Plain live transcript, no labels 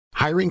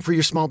Hiring for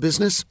your small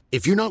business?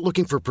 If you're not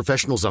looking for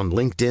professionals on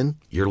LinkedIn,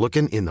 you're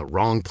looking in the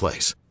wrong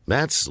place.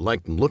 That's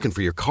like looking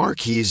for your car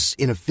keys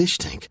in a fish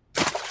tank.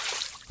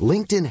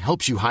 LinkedIn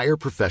helps you hire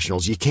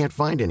professionals you can't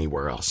find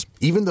anywhere else,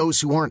 even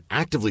those who aren't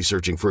actively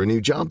searching for a new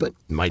job but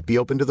might be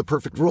open to the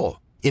perfect role.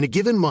 In a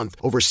given month,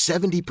 over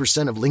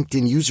 70% of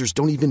LinkedIn users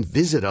don't even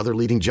visit other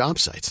leading job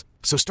sites.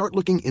 So start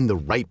looking in the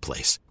right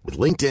place. With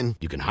LinkedIn,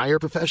 you can hire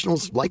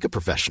professionals like a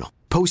professional.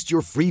 Post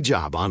your free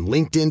job on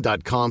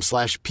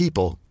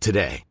linkedin.com/people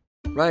today.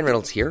 Ryan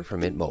Reynolds here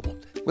from Mint Mobile.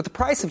 With the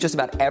price of just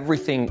about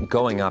everything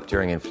going up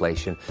during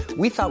inflation,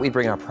 we thought we'd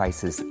bring our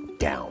prices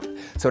down.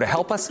 So to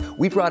help us,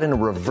 we brought in a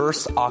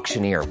reverse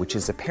auctioneer, which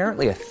is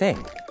apparently a thing.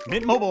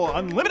 Mint Mobile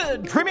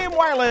Unlimited Premium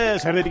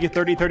Wireless. How to get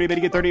 30, 30, bit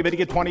to get 30, bit to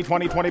get 20,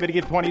 20, 20, bit to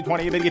get 20,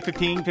 20, bit to get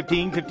 15,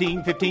 15,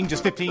 15, 15,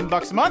 just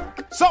 $15 a month?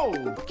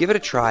 Sold! Give it a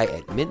try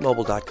at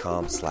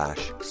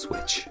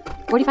mintmobile.com/switch.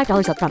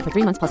 $45 up front for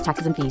 3 months plus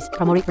taxes and fees.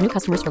 Promo rate for new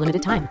customers for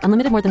limited time.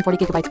 Unlimited more than 40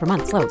 gigabytes per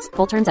month. Slows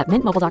full terms at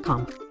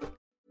mintmobile.com.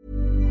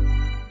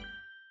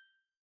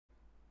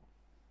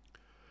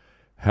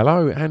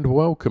 Hello and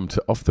welcome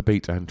to Off the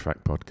Beat and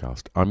Track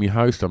podcast. I'm your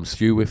host, I'm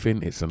Stu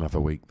Whiffin. It's another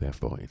week,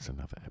 therefore it's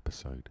another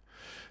episode.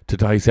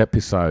 Today's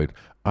episode,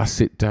 I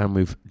sit down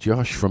with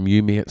Josh from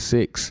You Me at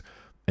 6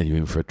 and you're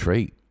in for a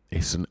treat.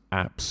 It's an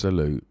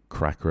absolute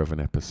cracker of an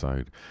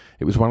episode.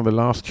 It was one of the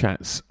last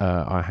chats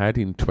I had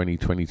in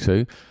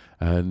 2022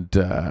 and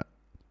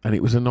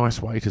it was a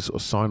nice way to sort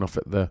of sign off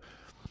at the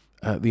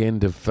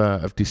end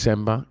of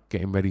December,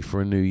 getting ready for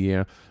a new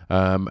year.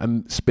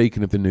 And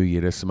speaking of the new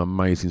year, there's some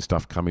amazing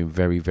stuff coming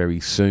very, very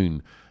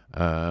soon.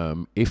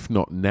 If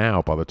not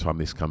now, by the time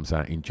this comes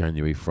out in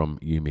January from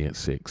You Me at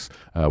 6.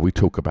 We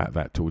talk about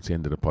that towards the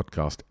end of the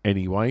podcast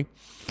anyway.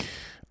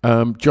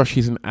 Josh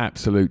is an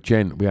absolute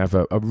gent. We have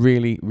a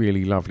really,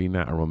 really lovely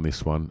natter on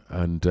this one.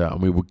 And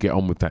we will get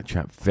on with that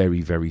chat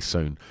very, very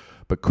soon.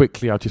 But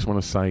quickly, I just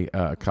want to say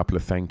a couple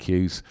of thank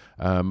yous.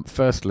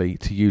 Firstly,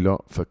 to you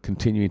lot for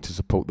continuing to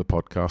support the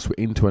podcast.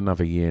 We're into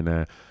another year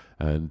now,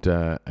 and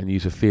you're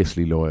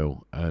fiercely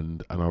loyal,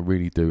 and I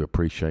really do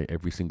appreciate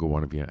every single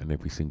one of you and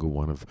every single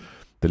one of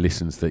the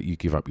listens that you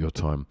give up your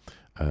time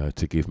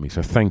to give me.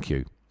 So thank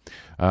you.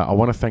 I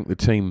want to thank the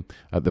team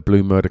at the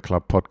Blue Murder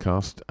Club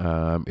podcast.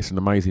 It's an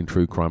amazing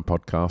true crime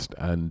podcast,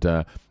 and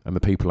the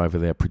people over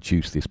there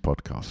produce this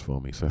podcast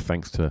for me. So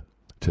thanks to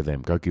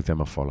them. Go give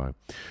them a follow.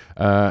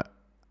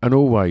 And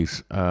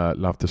always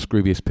love the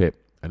Scroobius Pip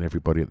and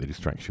everybody at the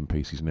Distraction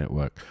Pieces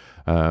Network.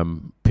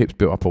 Pip's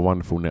built up a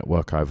wonderful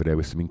network over there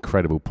with some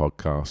incredible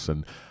podcasts.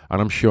 And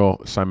I'm sure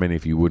so many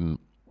of you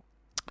wouldn't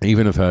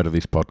even have heard of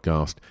this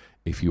podcast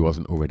if you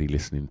wasn't already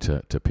listening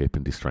to Pip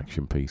and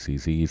Distraction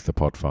Pieces. He is the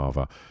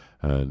podfather.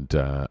 And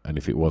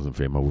if it wasn't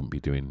for him, I wouldn't be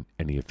doing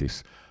any of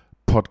this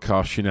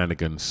podcast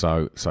shenanigans.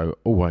 So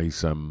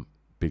always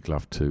big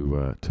love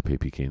to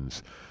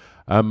Pippykins.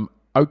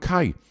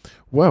 Okay,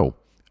 well...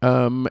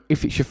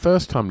 if it's your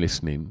first time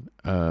listening,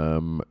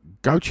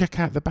 go check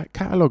out the back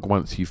catalogue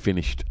once you've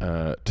finished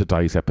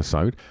today's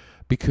episode,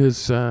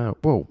 because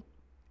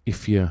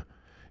if you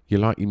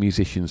like your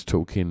musicians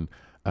talking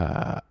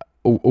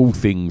all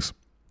things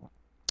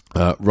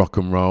rock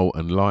and roll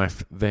and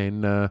life,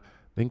 then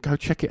go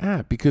check it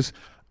out. Because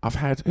who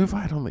have I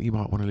had on that you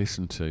might want to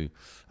listen to?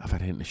 I've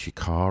had Enter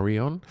Shikari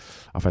on,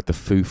 I've had the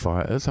Foo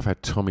Fighters, I've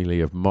had Tommy Lee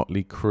of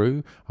Motley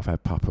Crue, I've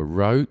had Papa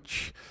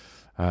Roach,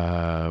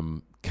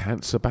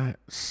 Cancer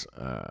Bats,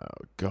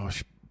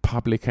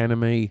 Public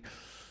Enemy,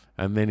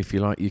 and then if you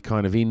like your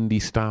kind of indie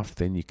stuff,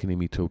 then you can hear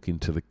me talking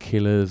to the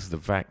Killers, the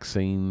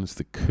Vaccines,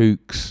 the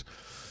Kooks.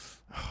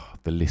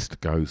 The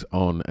list goes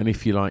on. And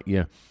if you like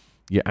your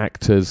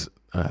actors,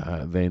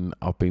 then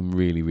I've been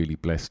really, really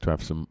blessed to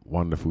have some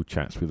wonderful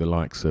chats with the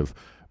likes of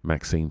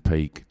Maxine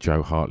Peake,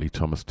 Joe Hartley,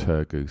 Thomas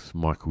Turgoose,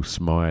 Michael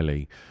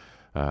Smiley,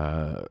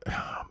 so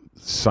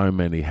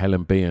many,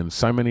 Helen Behan,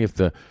 so many of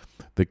the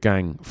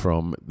gang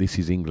from This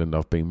Is England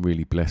I've been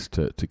really blessed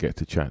to get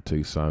to chat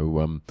to.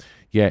 So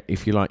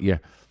if you like your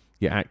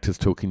actors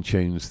talking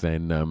tunes,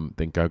 then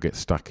go get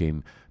stuck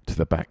in to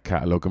the back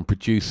catalogue. And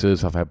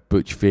producers, I've had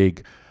Butch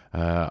Vig,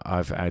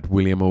 I've had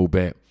William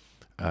Albert,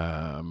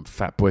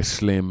 Fatboy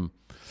Slim.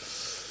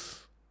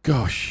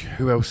 Gosh,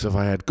 who else have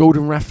I had?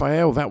 Gordon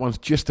Raphael, that one's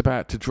just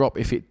about to drop.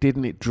 If it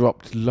didn't, it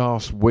dropped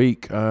last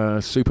week.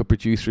 Super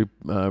producer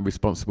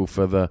responsible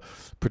for the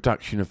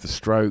production of The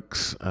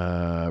Strokes,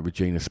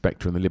 Regina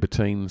Spektor and the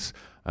Libertines.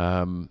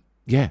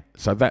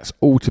 So that's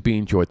all to be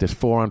enjoyed. There's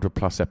 400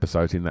 plus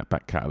episodes in that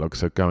back catalogue,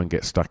 so go and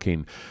get stuck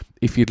in.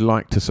 If you'd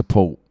like to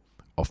support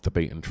Off the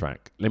Beaten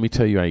Track, let me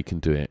tell you how you can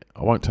do it.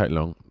 I won't take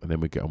long, and then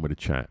we get on with the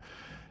chat.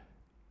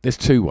 There's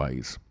two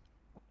ways.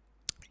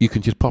 You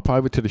can just pop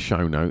over to the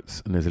show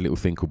notes, and there's a little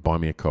thing called Buy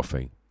Me a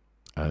Coffee.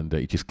 And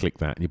you just click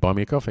that, and you buy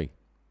me a coffee.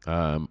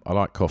 I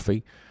like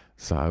coffee,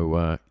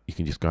 so you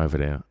can just go over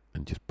there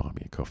and just buy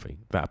me a coffee.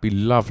 That'd be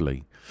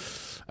lovely.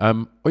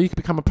 Or you can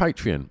become a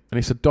Patreon, and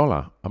it's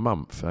 $1 a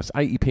month. That's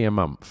 80p a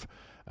month.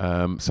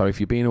 So if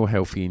you're being all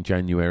healthy in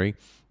January,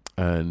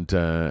 and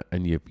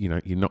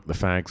you knock the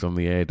fags on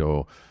the head,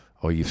 or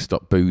or you've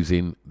stopped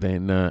boozing,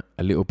 then a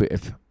little bit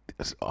of,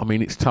 I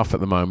mean, it's tough at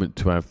the moment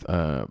to have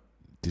a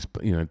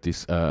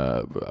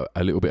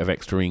little bit of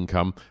extra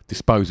income,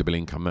 disposable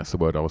income. That's the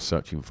word I was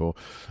searching for.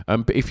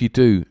 But if you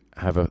do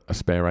have a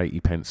spare 80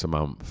 pence a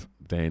month,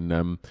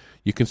 then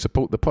you can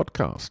support the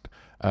podcast.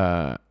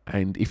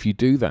 And if you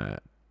do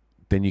that,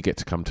 then you get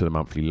to come to the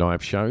monthly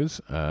live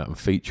shows and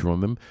feature on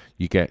them.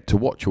 You get to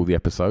watch all the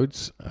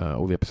episodes.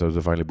 All the episodes are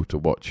available to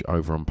watch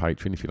over on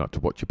Patreon if you like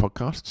to watch your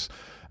podcasts.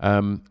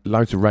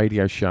 Loads of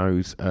radio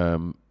shows,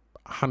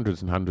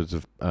 hundreds and hundreds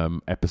of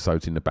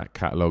episodes in the back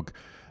catalogue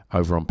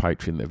over on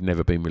Patreon that have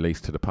never been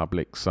released to the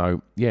public.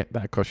 So, yeah,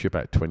 that costs you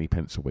about 20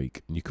 pence a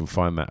week. And you can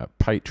find that at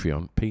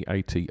Patreon,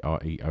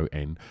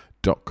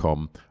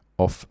 patreon.com,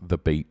 Off the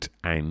Beat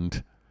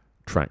and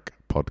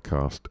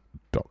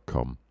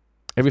trackpodcast.com.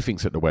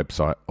 Everything's at the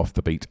website,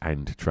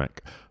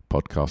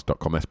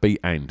 offthebeatandtrackpodcast.com. That's beat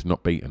and,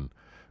 not beaten.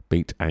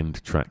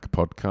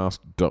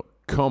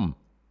 Beatandtrackpodcast.com.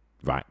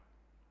 Right.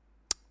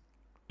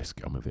 Let's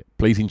get on with it.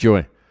 Please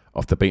enjoy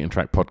Off the Beat and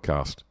Track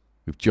Podcast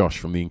with Josh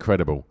from the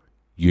incredible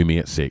Yumi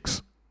at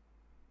 6.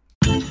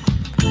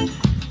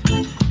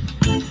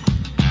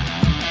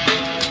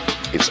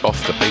 It's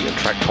Off the Beat and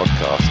Track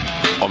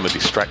Podcast on the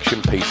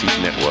Distraction Pieces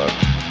Network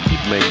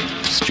with me,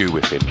 Stu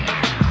Whiffin.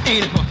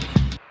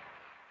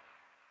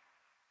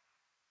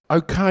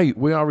 Okay,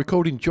 we are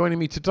recording. Joining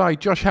me today,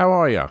 Josh, how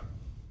are you?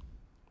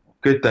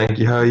 Good, thank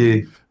you. How are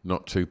you?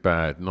 Not too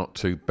bad, not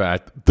too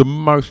bad. The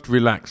most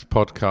relaxed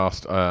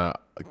podcast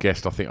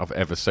guest I think I've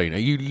ever seen. Are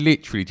you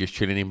literally just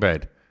chilling in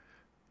bed?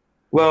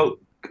 Well,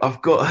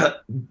 I've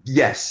got,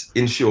 yes,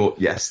 in short,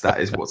 yes, that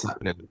is what's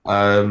happening.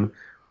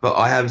 But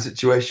I have a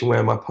situation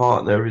where my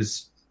partner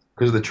is,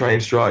 because of the train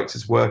strikes,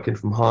 is working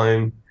from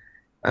home,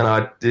 and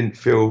I didn't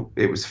feel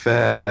it was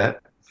fair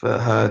for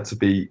her to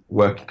be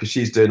working, because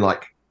she's doing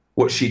like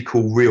what she'd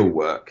call real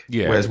work,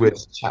 whereas we're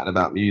just chatting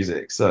about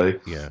music. So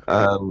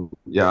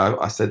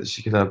I said that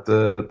she could have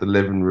the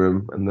living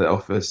room and the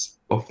office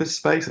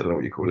space. I don't know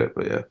what you call it,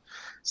 but yeah.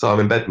 So I'm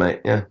in bed,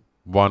 mate. Yeah.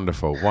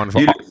 Wonderful.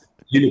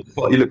 You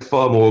look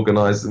far more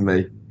organised than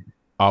me.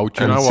 Oh,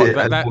 do you know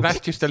what? That's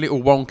just a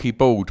little wonky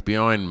board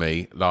behind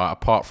me. Like,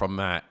 apart from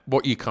that,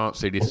 what you can't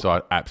see this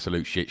side,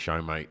 absolute shit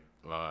show, mate.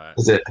 Like,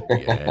 is it?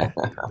 Yeah,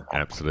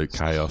 absolute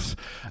chaos.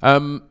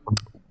 Well,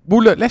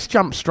 look, let's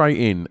jump straight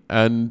in.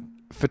 And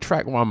for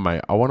track one,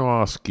 mate, I want to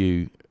ask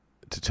you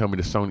to tell me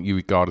the song that you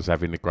regard as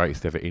having the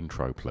greatest ever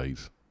intro,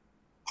 please.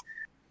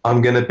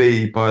 I'm going to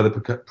be by the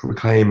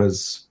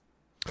Proclaimers.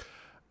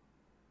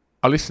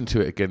 I listened to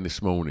it again this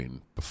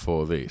morning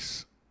before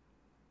this.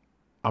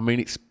 I mean,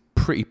 it's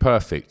pretty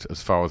perfect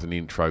as far as an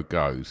intro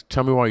goes.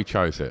 Tell me why you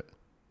chose it.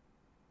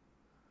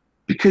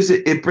 Because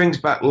it brings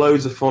back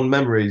loads of fond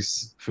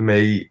memories for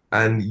me,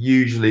 and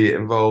usually it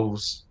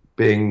involves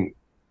being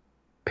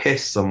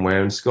pissed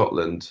somewhere in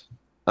Scotland.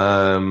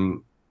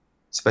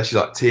 Especially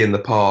like Tea in the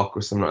Park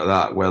or something like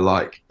that, where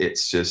like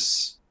it's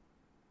just,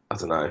 I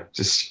don't know,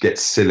 just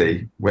gets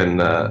silly when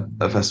a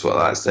festival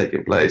like that's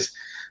taking place.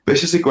 But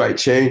it's just a great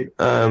tune,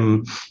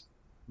 and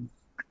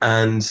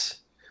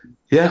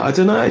yeah, I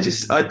don't know.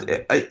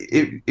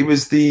 It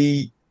was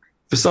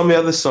for some of the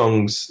other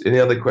songs in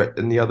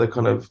the other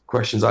kind of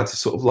questions, I had to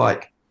sort of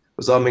like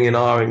was umming and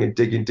ahhing and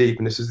digging deep,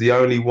 and this was the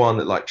only one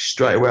that like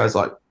straight away I was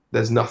like,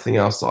 there's nothing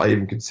else that I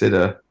even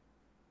consider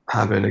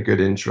having a good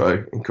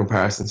intro in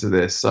comparison to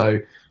this. So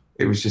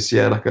it was just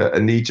like a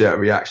knee-jerk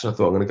reaction. I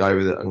thought, I'm going to go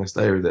with it. I'm going to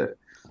stay with it.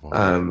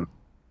 Wow.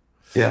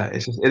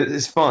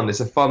 It's fun. It's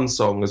a fun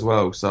song as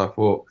well. So I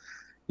thought,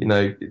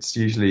 it's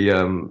usually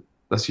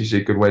that's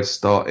usually a good way to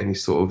start any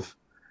sort of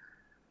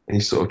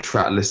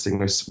track listing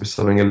with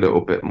something a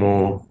little bit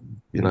more,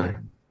 a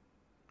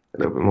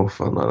little bit more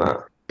fun like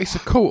that. It's a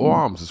call to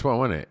arms as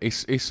well, isn't it?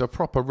 It's a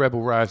proper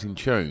rebel rousing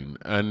tune,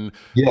 and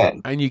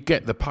you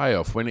get the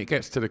payoff when it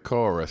gets to the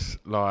chorus.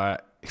 Like,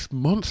 it's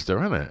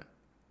monster, isn't it?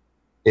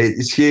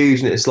 It's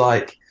huge, and it's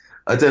like,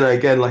 I don't know.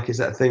 Again, like, it's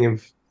that thing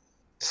of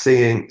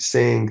seeing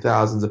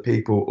thousands of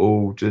people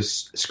all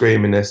just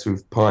screaming this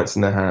with pints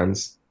in their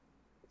hands.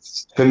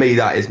 For me,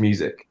 that is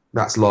music.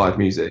 That's live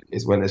music.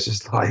 Is when it's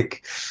just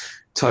like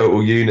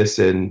total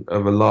unison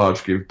of a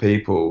large group of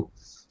people.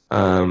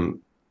 And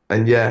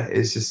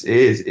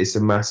it's a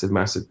massive,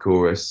 massive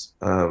chorus.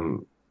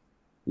 And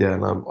I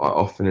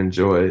often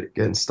enjoy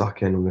getting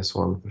stuck in on this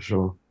one for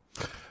sure.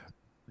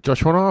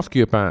 Josh, I want to ask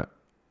you about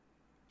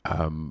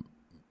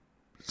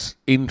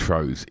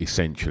intros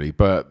essentially,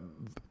 but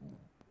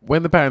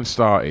when the band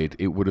started,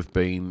 it would have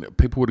been,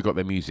 people would have got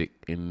their music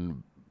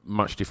in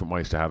much different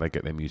ways to how they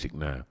get their music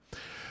now.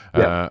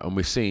 And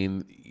we're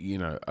seeing,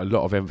 a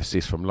lot of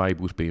emphasis from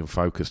labels being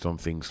focused on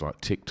things like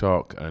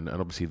TikTok and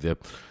obviously the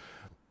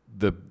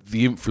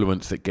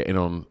influence that getting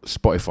on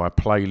Spotify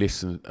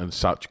playlists and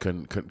such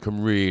can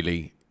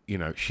really,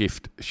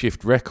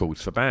 shift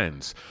records for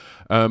bands.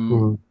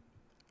 And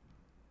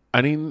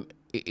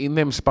in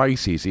them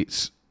spaces,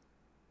 it's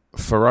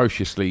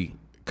ferociously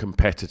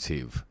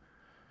competitive.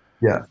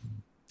 Yeah.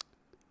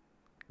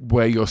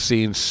 Where you're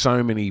seeing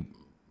so many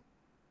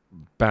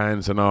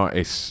bands and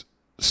artists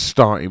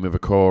starting with a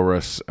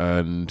chorus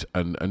and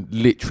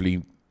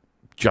literally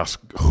just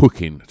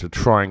hooking to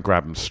try and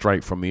grab them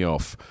straight from the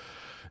off.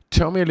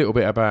 Tell me a little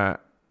bit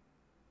about,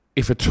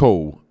 if at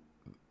all,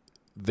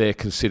 their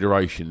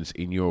considerations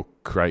in your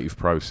creative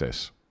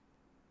process.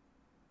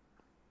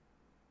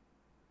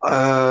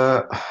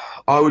 I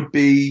would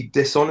be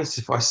dishonest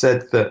if I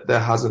said that there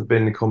hasn't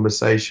been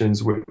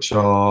conversations which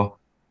are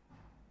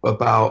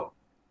about,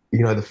 the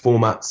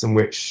formats in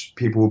which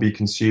people will be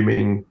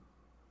consuming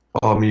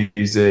our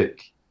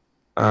music,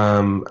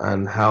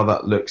 and how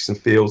that looks and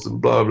feels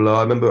and blah, blah.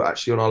 I remember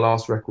actually on our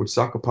last record,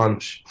 Sucker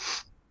Punch,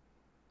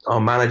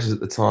 our managers at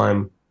the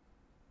time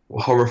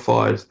were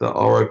horrified that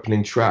our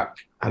opening track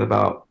had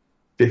about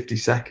 50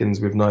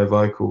 seconds with no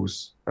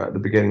vocals at the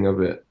beginning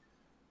of it.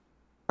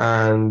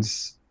 And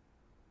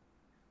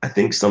I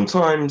think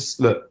sometimes,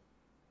 look,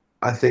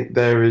 I think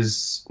there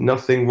is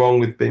nothing wrong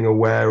with being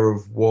aware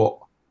of what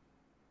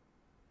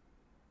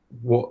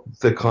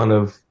the kind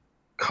of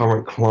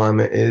current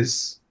climate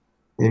is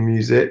in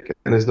music,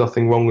 and there's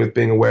nothing wrong with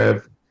being aware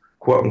of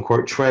quote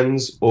unquote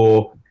trends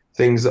or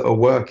things that are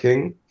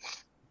working.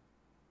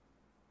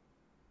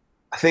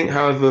 I think,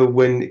 however,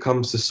 when it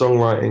comes to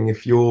songwriting,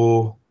 if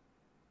you're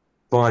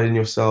finding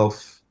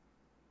yourself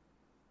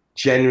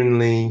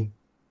genuinely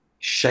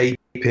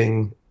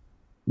shaping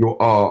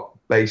your art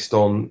based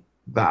on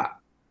that,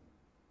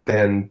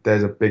 then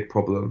there's a big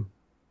problem.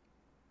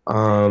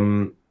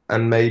 And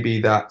maybe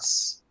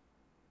that's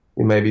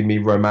maybe me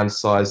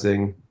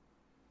romanticizing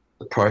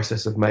the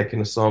process of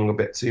making a song a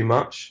bit too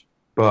much.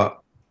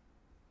 But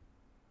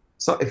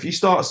so if you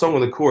start a song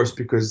with a chorus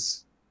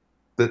because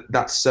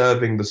that's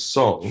serving the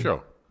song,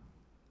 sure,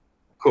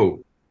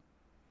 cool.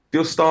 If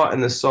you're starting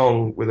the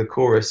song with a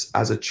chorus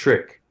as a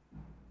trick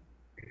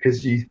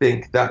because you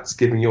think that's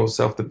giving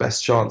yourself the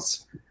best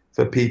chance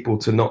for people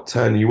to not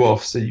turn you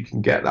off so you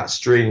can get that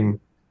stream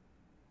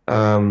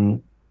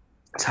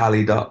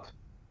tallied up,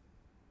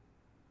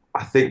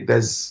 I think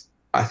that's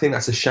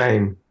a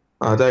shame.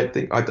 I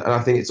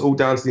think it's all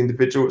down to the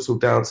individual. It's all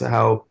down to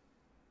how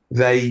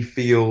they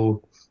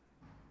feel,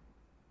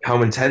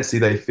 how intensely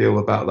they feel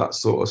about that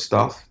sort of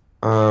stuff.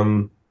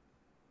 And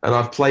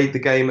I've played the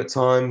game at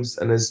times,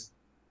 and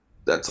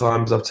at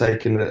times I've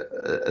taken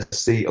a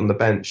seat on the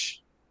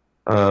bench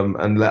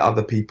and let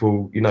other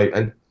people,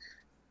 and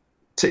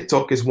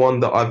TikTok is one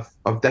that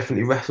I've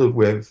definitely wrestled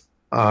with,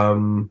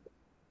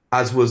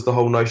 as was the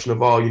whole notion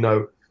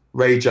of,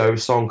 Ray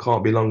Joe's song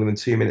can't be longer than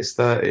 2 minutes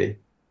 30.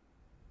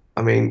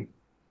 I mean,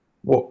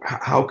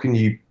 how can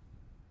you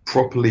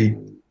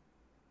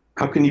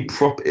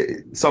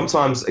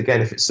sometimes,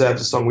 again, if it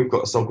serves a song, we've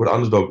got a song called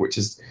Underdog, which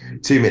is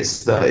 2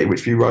 minutes 30,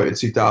 which we wrote in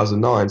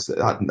 2009, so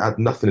it had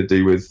nothing to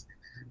do with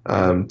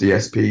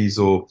DSPs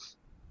or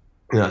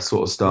that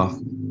sort of stuff.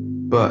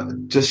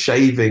 But just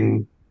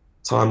shaving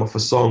time off a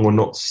song or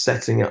not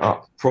setting it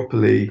up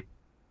properly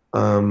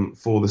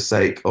for the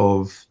sake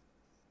of,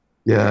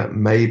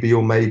 maybe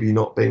or maybe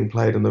not being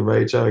played on the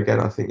radio, again,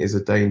 I think is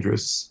a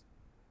dangerous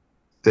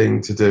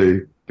thing to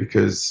do,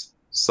 because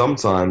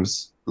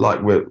sometimes,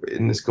 like we're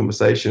in this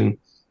conversation,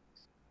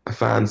 a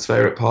fan's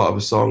favourite part of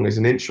a song is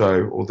an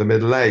intro or the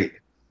middle eight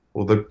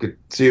or the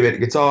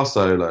 2-minute guitar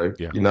solo.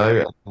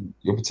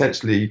 You're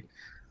potentially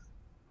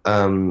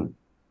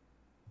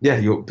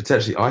you're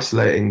potentially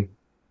isolating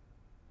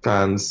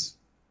fans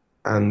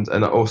and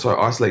also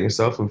isolating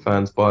yourself from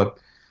fans by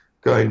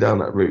going down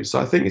that route. So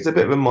I think it's a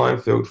bit of a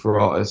minefield for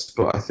artists,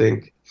 but I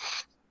think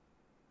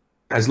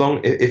as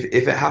long if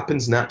it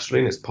happens naturally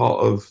and it's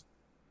part of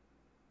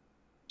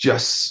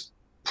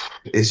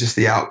it's just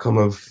the outcome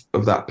of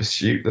that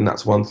pursuit, then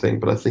that's one thing.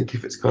 But I think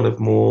if it's kind of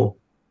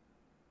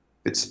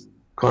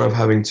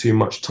having too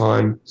much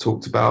time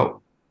talked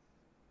about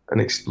and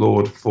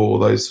explored for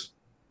those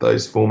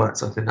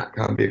formats, I think that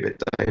can be a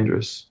bit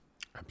dangerous.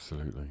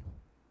 Absolutely.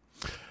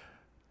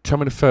 Tell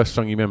me the first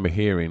song you remember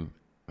hearing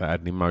that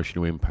had an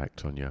emotional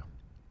impact on you.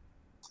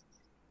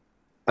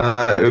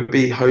 It would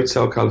be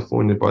Hotel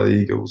California by the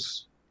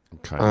Eagles.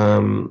 Okay.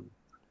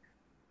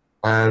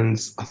 And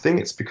I think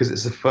it's because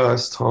it's the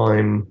first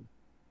time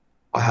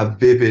I have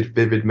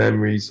vivid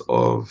memories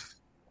of,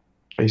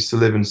 I used to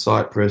live in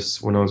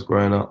Cyprus when I was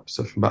growing up.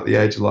 So from about the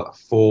age of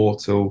 4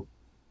 till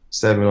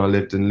 7, I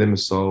lived in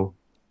Limassol.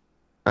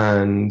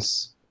 And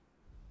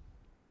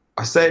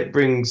I say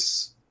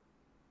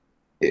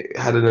it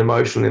had an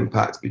emotional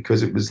impact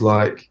because it was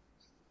like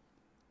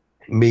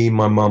me,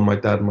 my mum, my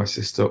dad, my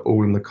sister,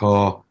 all in the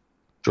car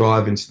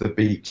driving to the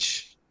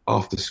beach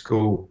after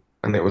school.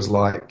 And it was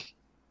like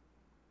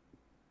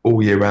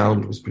all year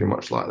round was pretty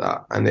much like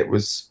that. And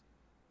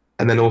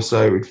then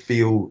also it would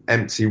feel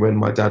empty when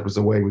my dad was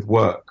away with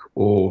work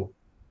or,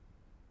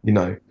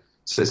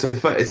 so it's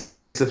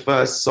the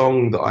first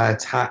song that I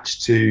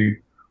attached to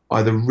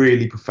either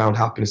really profound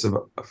happiness of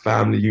a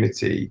family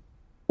unity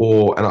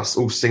and us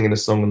all singing a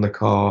song in the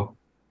car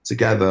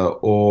together,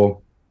 or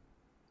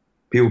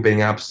people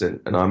being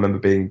absent. And I remember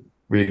being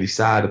really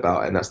sad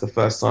about it. And that's the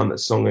first time that a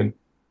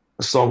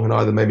song had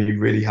either made me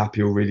really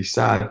happy or really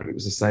sad, but it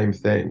was the same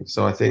thing.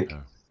 So I think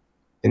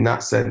in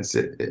that sense,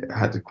 it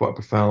had quite a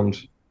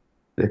profound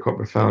yeah, quite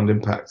profound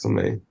impact on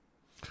me.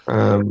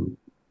 And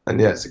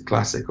yeah, it's a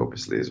classic,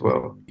 obviously, as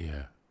well.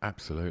 Yeah,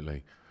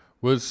 absolutely.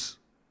 Was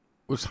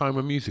home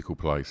a musical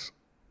place?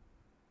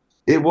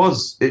 It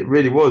was. It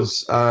really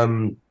was.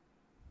 Neither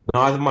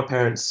of my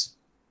parents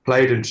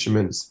played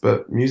instruments,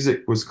 but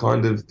music was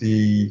kind of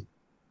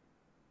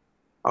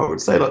I would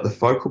say, like the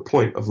focal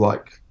point of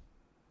like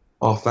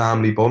our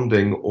family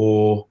bonding,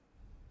 or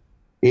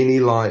any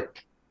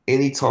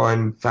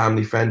time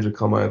family friends would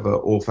come over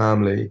or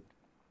family.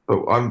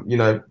 But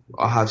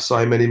I have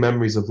so many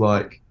memories of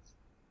like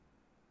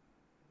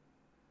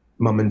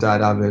mum and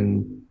dad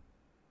having,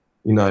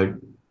 you know,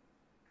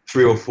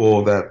 three or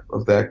four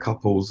of their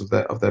couples of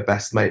their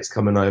best mates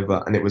coming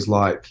over, and it was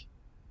like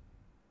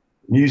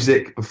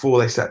music before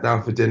they sat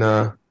down for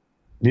dinner,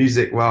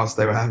 music whilst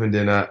they were having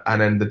dinner,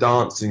 and then the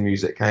dancing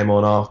music came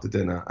on after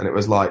dinner. And it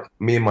was like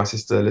me and my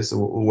sister Alyssa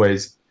were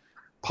always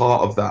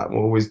part of that. We're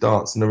always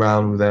dancing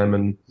around with them,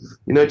 and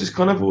just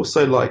kind of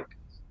also like,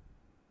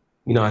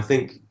 I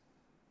think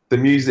the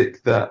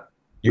music that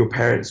your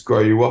parents grow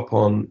you up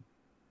on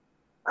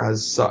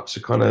has such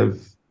a kind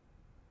of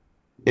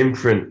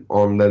imprint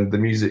on then the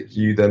music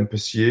you then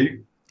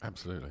pursue.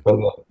 Absolutely.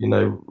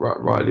 Whether,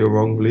 rightly or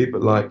wrongly,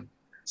 but like,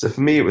 so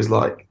for me, it was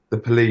like The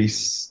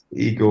Police,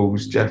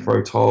 Eagles,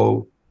 Jethro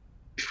Tull,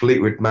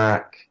 Fleetwood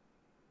Mac,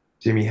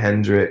 Jimi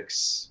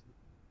Hendrix,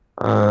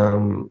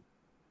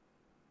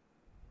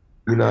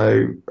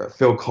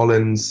 Phil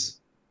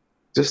Collins,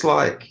 just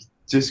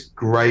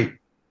great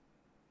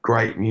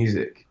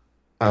music.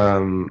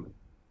 And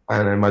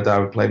then my dad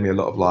would play me a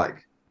lot of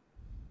like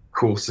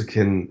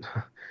Corsican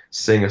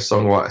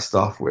singer-songwriter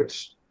stuff,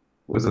 which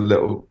was a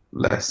little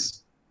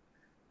less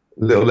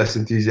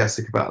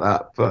enthusiastic about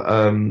that. But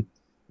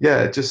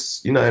yeah,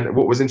 just, and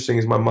what was interesting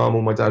is my mum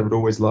or my dad would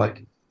always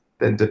like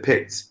then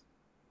depict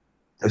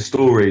a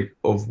story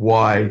of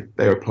why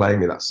they were playing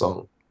me that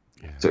song.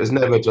 Yeah. So it was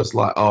never just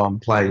like, oh, I'm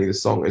playing you the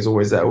song. It was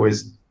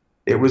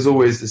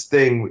always this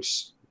thing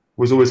which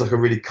was always like a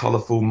really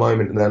colourful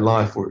moment in their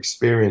life or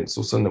experience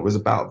or something that was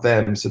about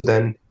them. So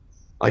then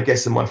I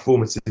guess in my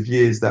formative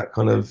years, that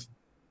kind of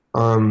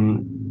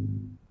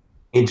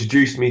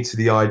introduced me to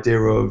the idea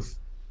of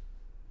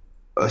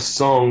a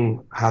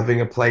song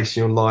having a place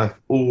in your life,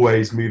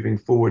 always moving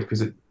forward,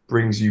 because it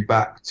brings you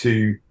back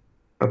to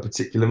a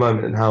particular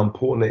moment, and how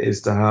important it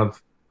is to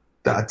have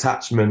that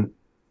attachment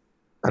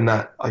and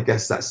that, I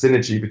guess, that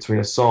synergy between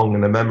a song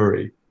and a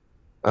memory.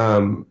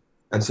 And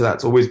so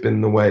that's always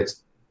been the way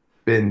it's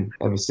been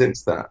ever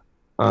since that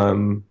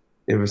kind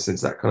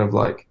of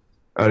like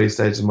early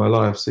stage of my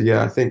life. So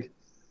yeah, I think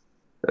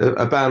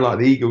a band like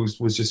the Eagles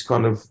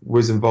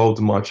was involved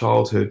in my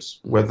childhood,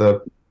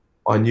 whether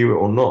I knew it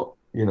or not,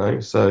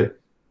 so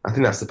I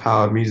think that's the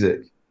power of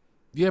music.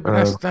 Yeah,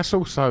 but that's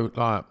also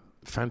like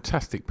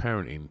fantastic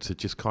parenting, to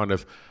just kind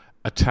of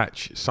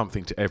attach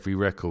something to every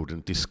record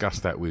and discuss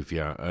that with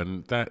you,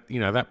 and that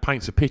that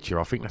paints a picture.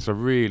 I think that's a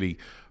really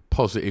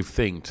positive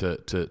thing to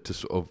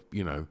sort of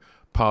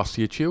pass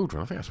to your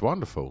children. I think that's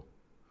wonderful.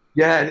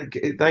 Yeah,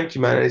 thank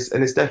you, man. It's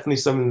definitely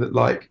something that,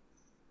 like,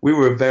 we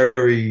were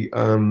very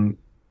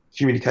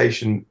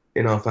communication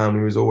in our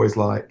family was always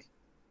like,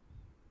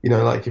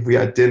 like if we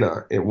had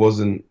dinner, it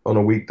wasn't on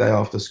a weekday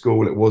after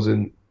school. It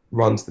wasn't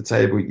run to the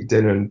table, eat your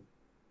dinner, and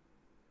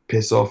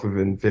piss off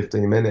within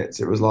 15 minutes.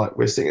 It was like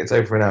we're sitting at the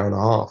table for an hour and a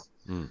half.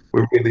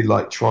 We're really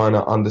like trying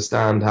to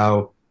understand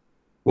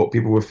what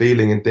people were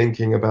feeling and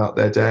thinking about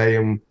their day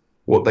and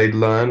what they'd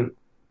learned,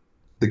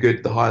 the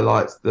good, the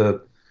highlights,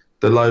 the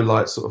low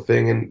lights sort of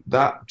thing. And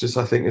that just,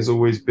 I think, has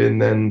always been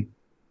then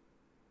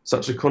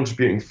such a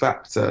contributing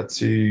factor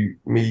to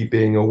me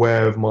being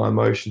aware of my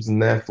emotions, and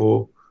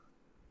therefore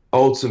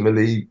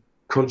ultimately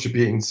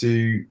contributing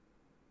to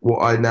what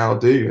I now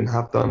do and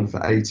have done for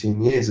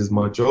 18 years as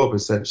my job,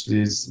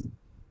 essentially, is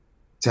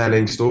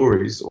telling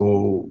stories,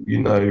 or,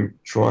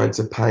 trying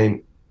to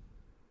paint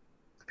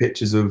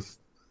pictures of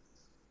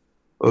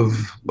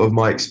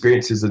my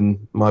experiences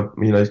and my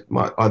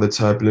either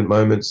turbulent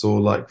moments or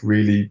like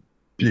really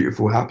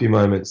beautiful, happy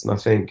moments. And I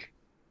think,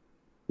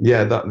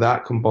 yeah,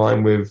 that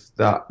combined with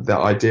that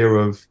idea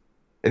of,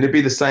 and it'd be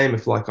the same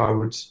if like I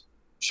would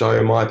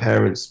show my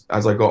parents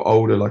as I got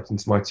older, like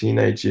into my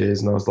teenage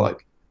years, and I was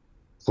like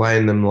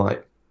playing them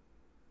like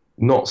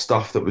not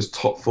stuff that was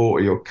top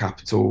 40 or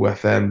Capital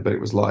FM, but it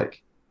was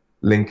like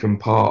Linkin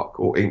Park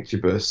or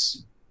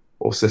Incubus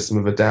or System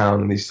of a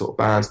Down and these sort of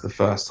bands the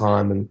first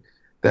time, and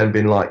then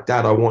being like,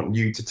 Dad, I want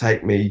you to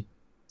take me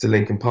to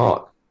Linkin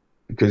Park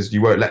because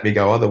you won't let me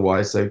go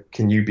otherwise. So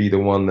can you be the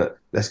one that,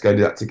 let's go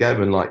do that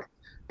together? And like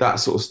that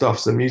sort of stuff.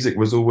 So music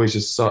was always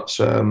just such,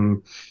 I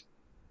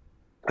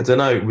don't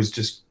know, it was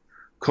just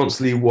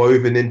constantly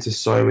woven into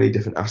so many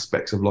different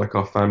aspects of like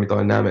our family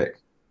dynamic.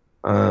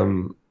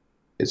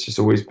 It's just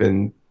always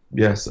been,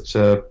 yeah, such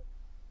a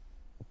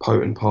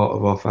potent part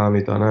of our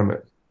family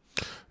dynamic.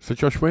 So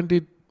Josh, when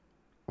did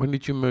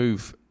you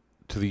move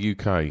to the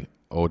UK?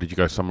 Or did you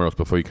go somewhere else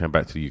before you came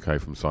back to the UK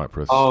from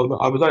Cyprus? I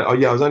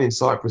was only in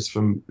Cyprus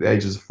from the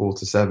ages of 4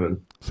 to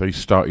 7. So you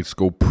started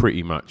school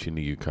pretty much in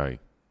the UK?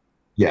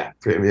 Yeah,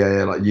 pretty,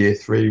 yeah. Like year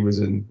 3 was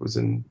in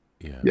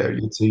Yeah. year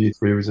 2, year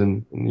 3 was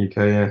in the UK.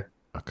 Yeah.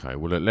 Okay,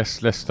 well, let's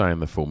stay in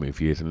the formative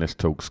years and let's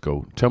talk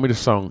school. Tell me the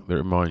song that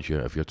reminds you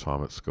of your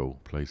time at school,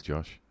 please,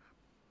 Josh.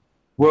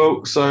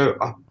 Well, so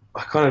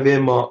I kind of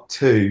earmarked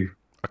 2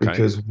 Okay.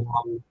 because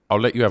one. I'll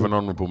let you have an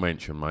honourable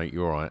mention, mate.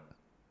 You're all right.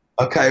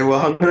 Okay,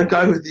 well, I'm going to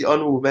go with the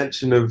honourable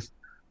mention of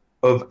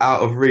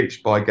Out of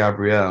Reach by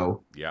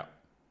Gabrielle, Yeah.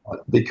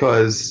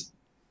 because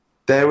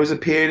there was a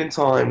period in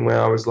time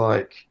where I was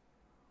like,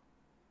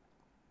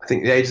 I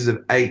think the ages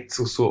of 8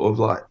 or sort of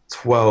like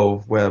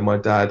 12, where my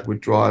dad would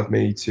drive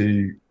me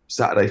to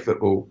Saturday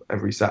football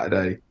every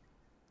Saturday,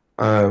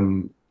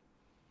 to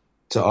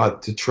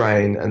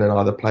train, and then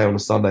either play on a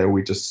Sunday, or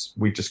we just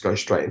go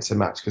straight into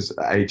match, because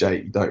at age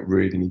 8 you don't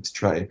really need to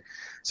train.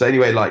 So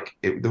anyway, like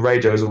the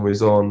radio was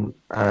always on,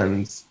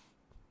 and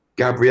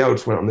Gabrielle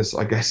just went on this,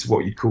 I guess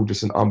what you call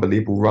just an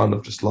unbelievable run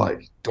of just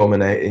like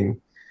dominating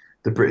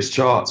the British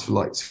charts for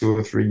like 2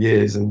 or 3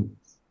 years. And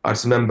I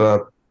just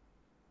remember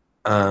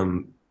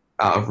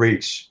Out of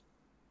Reach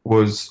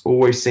was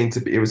always seemed to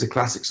be, it was a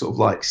classic sort of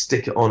like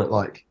stick it on at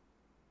like,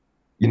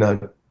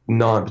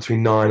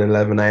 between 9 and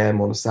 11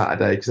 a.m. on a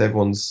Saturday, because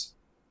everyone's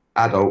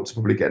adults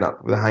probably getting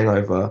up with a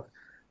hangover,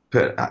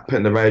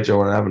 putting the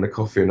radio on and having a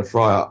coffee and a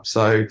fry up.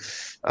 So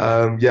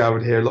I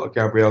would hear a lot of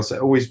Gabrielle. So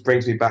it always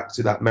brings me back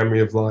to that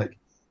memory of like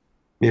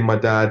me and my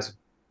dad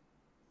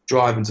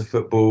driving to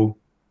football,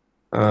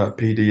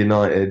 PD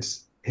United,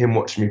 him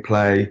watching me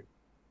play,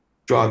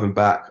 driving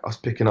back, us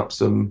picking up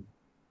some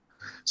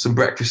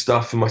breakfast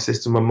stuff for my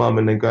sister and my mum,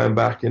 and then going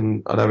back,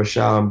 and I'd have a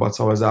shower, and by the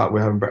time I was out,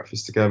 we're having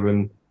breakfast together.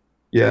 And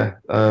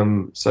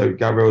so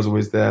Gabrielle was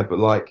always there. But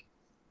like,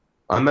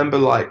 I remember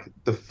like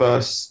the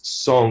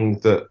first song,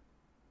 that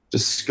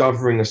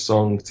discovering a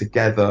song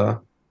together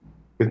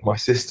with my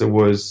sister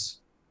was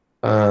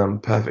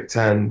Perfect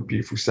 10,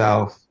 Beautiful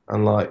South.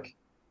 And like,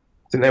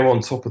 I think they were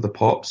on Top of the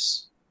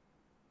Pops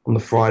on the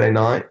Friday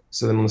night.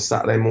 So then on the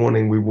Saturday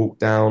morning, we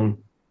walked down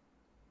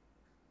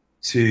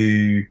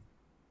to,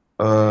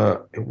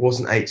 it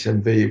wasn't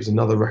HMV, it was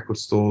another record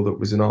store that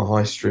was in our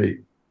high street.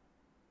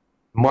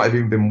 It might have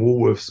even been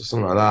Woolworths or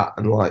something like that.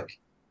 And like,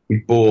 we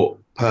bought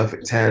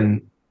Perfect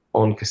 10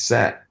 on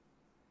cassette,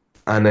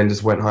 and then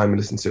just went home and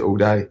listened to it all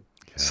day.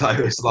 Yeah. So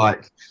it's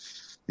like,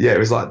 it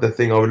was like the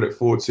thing I would look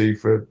forward to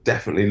for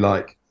definitely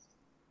like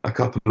a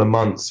couple of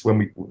months,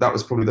 that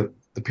was probably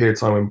the period of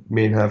time when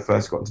me and her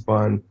first got into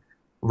buying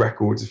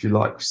records, if you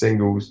like,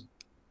 singles.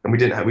 And we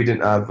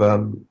didn't have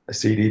a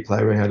CD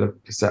player, we had a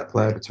cassette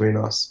player between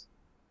us.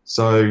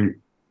 So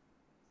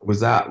was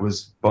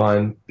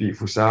buying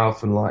Beautiful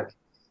South, and like,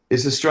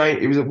 it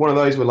was one of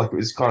those where like, it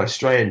was kind of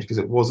strange, because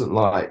it wasn't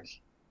like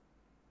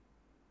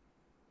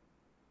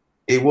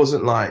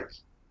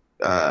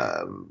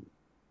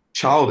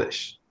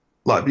childish.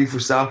 Like Beautiful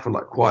South were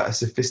like quite a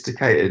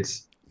sophisticated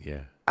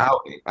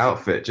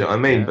outfit, do you know what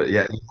I mean? Yeah. But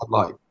yeah, you had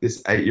like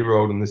this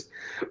 8-year-old and this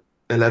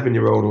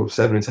 11-year-old or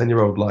 7 and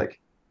 10-year-old like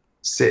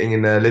sitting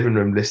in their living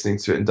room listening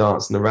to it and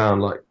dancing around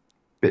like a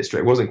bit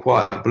straight. It wasn't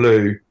quite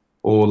Blue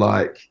or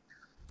like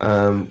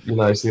some of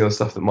the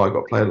stuff that might have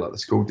got played, like the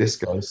school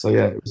disco. So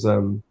yeah, it was I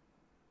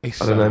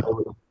don't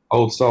know,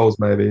 Old Souls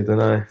maybe, I don't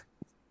know.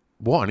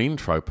 What an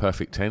intro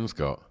Perfect 10's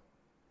got.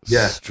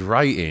 Yeah.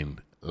 Straight in.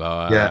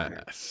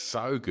 Like,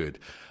 so good.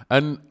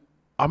 And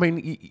I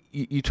mean,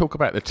 you talk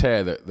about the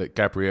tear that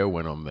Gabrielle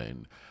went on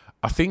then.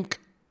 I think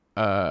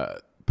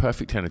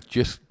Perfect 10 had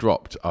just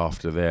dropped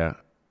after their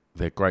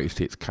greatest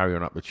hits, Carry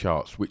On Up the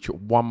Charts, which at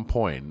one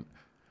point,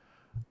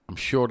 I'm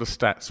sure the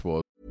stats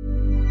was.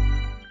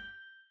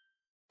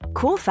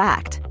 Cool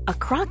fact, a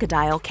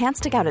crocodile can't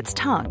stick out its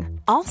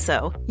tongue.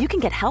 Also, you can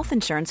get health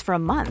insurance for a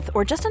month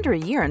or just under a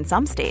year in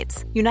some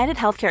states. United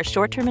Healthcare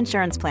short-term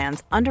insurance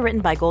plans, underwritten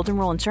by Golden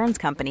Rule Insurance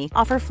Company,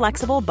 offer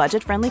flexible,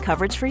 budget-friendly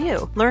coverage for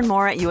you. Learn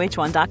more at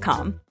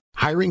uh1.com.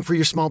 Hiring for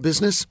your small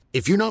business?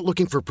 If you're not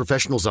looking for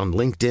professionals on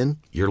LinkedIn,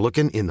 you're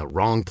looking in the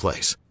wrong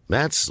place.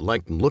 That's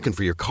like looking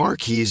for your car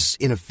keys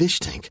in a fish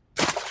tank.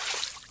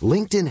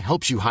 LinkedIn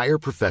helps you hire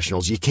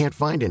professionals you can't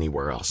find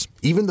anywhere else,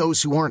 even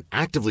those who aren't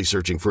actively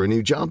searching for a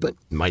new job but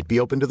might be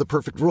open to the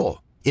perfect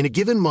role. In a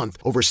given month,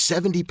 over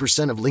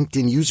 70% of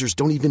LinkedIn users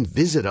don't even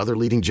visit other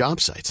leading job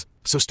sites.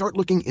 So start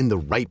looking in the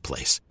right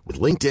place. With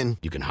LinkedIn,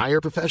 you can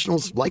hire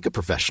professionals like a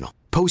professional.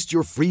 Post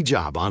your free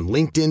job on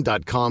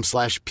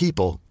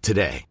linkedin.com/people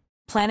today.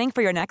 Planning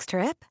for your next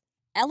trip?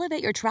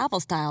 Elevate your travel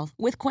style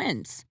with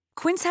Quince.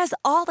 Quince has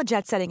all the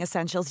jet-setting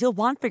essentials you'll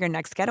want for your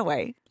next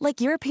getaway, like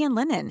European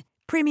linen,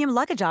 premium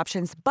luggage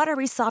options,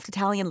 buttery soft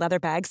Italian leather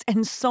bags,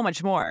 and so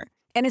much more.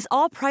 And is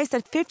all priced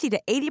at 50 to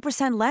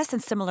 80% less than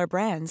similar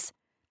brands.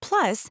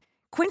 Plus,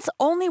 Quince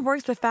only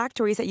works with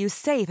factories that use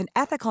safe and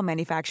ethical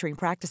manufacturing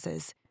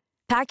practices.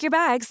 Pack your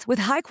bags with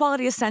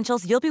high-quality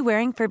essentials you'll be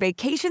wearing for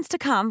vacations to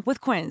come with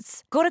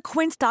Quince. Go to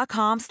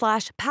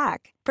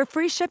quince.com/pack for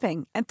free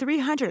shipping and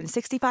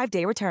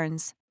 365-day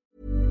returns.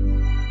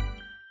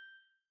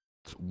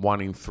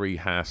 1 in 3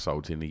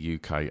 households in the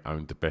UK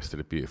owned the Best of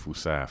the Beautiful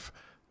South.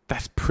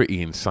 That's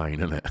pretty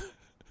insane, isn't it?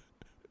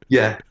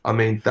 Yeah, I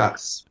mean,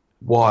 that's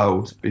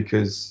wild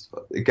because,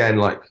 again,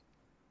 like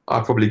I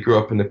probably grew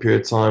up in a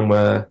period of time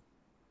where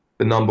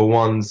the number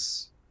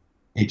ones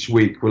each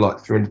week were like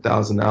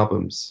 300,000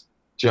 albums.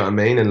 Do you know what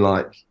I mean? And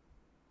like,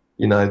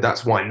 you know,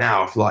 that's why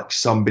now if like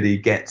somebody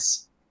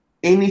gets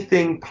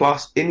anything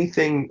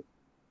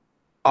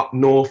up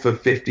north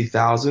of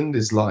 50,000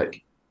 is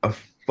like a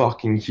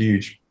fucking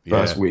huge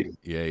first week.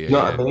 You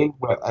know what I mean?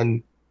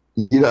 And,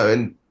 you know,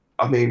 and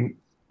I mean,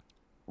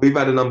 we've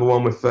had a number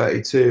one with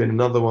 32 and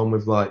another one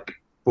with like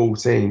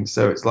 14.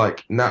 So it's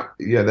like now,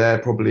 they're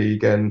probably,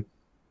 again,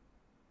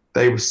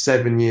 they were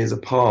 7 years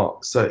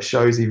apart. So it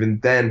shows even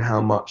then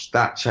how much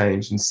that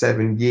changed in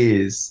 7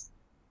 years.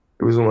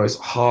 It was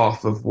almost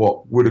half of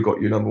what would have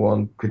got you number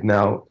one could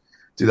now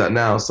do that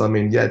now. So, I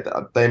mean,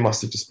 they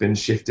must have just been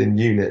shifting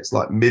units,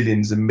 like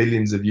millions and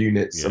millions of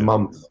units a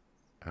month.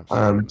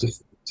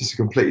 Just a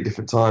completely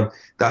different time.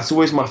 That's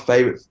always my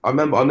favorite. I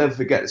remember, I'll never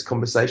forget this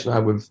conversation I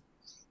had with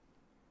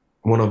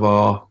one of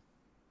our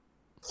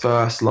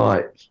first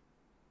like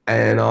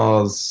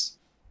A&Rs.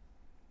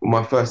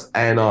 My first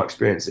A&R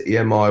experience at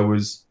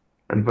EMI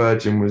and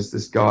Virgin was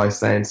this guy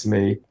saying to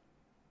me,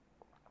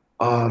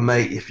 "Oh,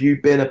 mate, if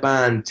you'd been a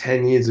band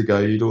 10 years ago,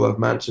 you'd all have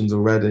mansions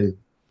already."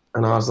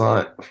 And I was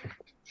like,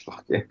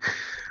 fuck it.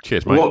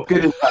 Cheers, mate. What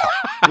good is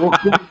that?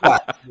 What good is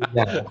that?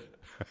 Yeah.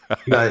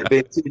 You know,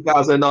 in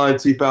 2009,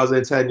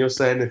 2010, you're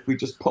saying if we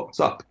just popped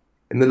up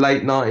in the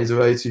late 90s or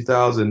early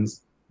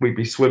 2000s, we'd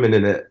be swimming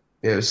in it.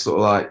 It was sort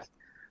of like,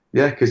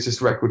 because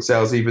just record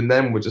sales even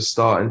then were just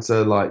starting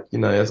to, like, you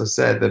know, as I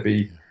said, there'd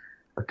be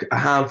a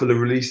handful of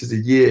releases a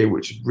year,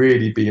 which would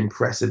really be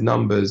impressive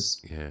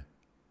numbers. Yeah.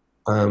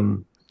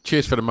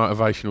 Cheers for the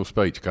motivational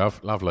speech,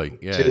 Gov. Lovely.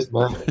 Yeah. Cheers,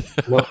 man.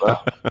 Love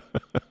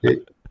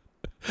that.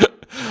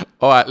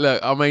 All right,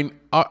 look, I mean,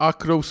 I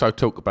could also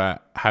talk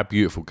about how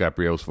beautiful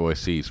Gabrielle's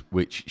voice is,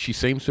 which she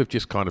seems to have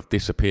just kind of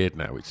disappeared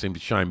now, which seems a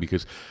shame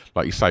because,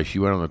 like you say, she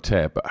went on a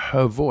tear, but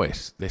her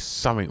voice, there's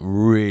something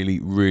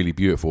really, really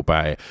beautiful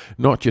about it.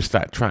 Not just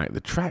that track.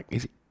 The track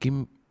is, give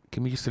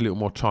me just a little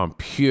more time,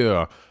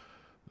 pure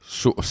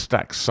sort of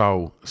stack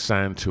soul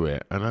sound to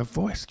it, and her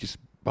voice just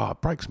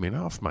breaks me in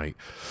half, mate.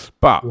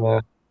 But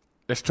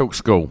let's talk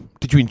school.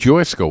 Did you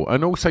enjoy school?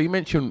 And also, you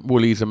mentioned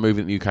Woolies and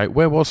moving to the UK.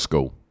 Where was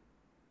school?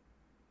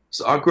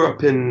 So I grew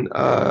up in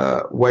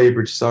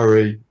Weybridge,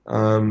 Surrey.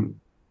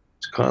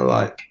 It's kind of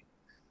like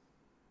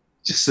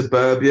just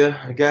suburbia,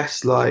 I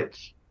guess. Like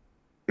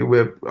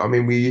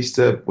we used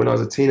to, when I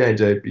was a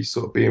teenager, you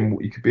could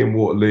be in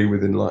Waterloo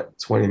within like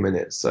 20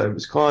 minutes. So it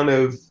was kind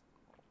of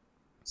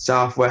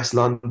southwest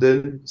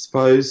London, I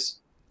suppose.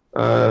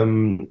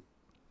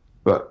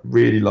 But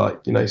really, like,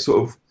 you know,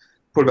 sort of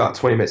probably about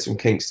 20 minutes from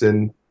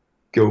Kingston,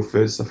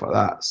 Guildford, stuff like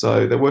that.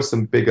 So there were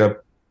some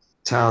bigger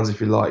towns, if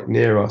you like,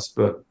 near us,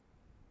 but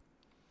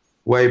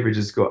Weybridge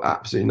has got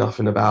absolutely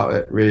nothing about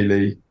it,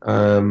 really.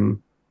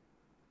 And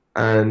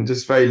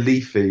just very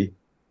leafy,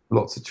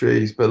 lots of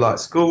trees. But like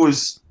school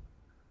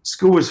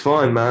was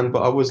fine, man.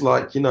 But I was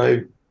like, you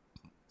know,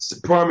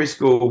 primary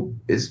school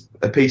is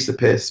a piece of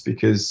piss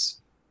because,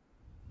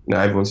 you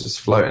know, everyone's just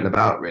floating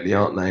about, really,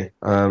 aren't they?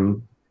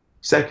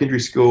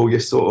 Secondary school,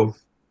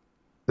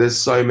 there's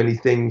so many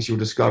things you're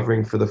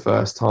discovering for the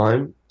first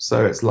time.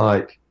 So it's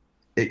like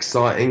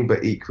exciting,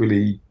 but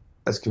equally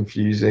as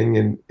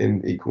confusing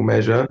in equal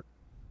measure.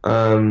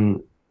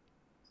 And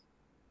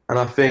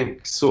I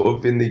think sort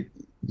of in the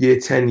year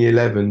 10, year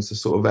 11, so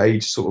sort of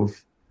age sort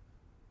of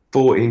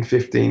 14,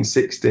 15,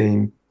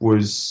 16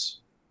 was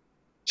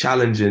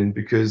challenging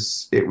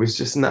because it was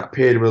just in that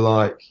period where,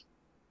 like,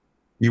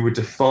 you were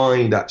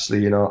defined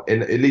actually,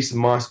 at least in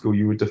my school,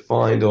 you were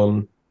defined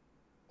on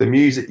the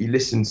music you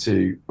listened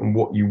to and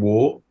what you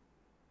wore.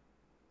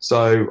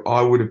 So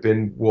I would have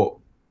been what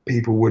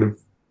people would have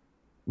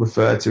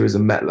referred to as a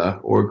metler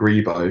or a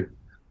grebo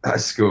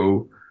at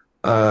school.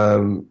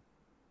 And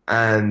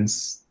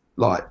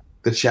like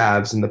the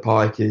chavs and the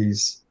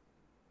pikeys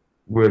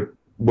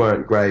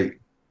weren't great,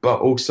 but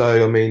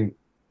also, I mean,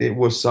 it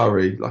was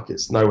Surrey. Like,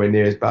 it's nowhere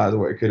near as bad as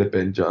what it could have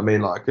been. Do you know what I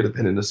mean? Like, I could have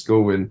been in a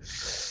school in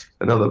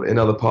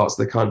other parts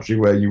of the country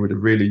where you would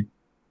have really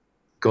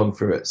gone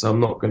through it. So I'm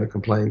not going to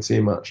complain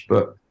too much,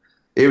 but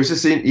it was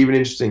just even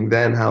interesting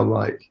then how,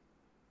 like,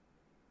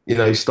 you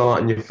know,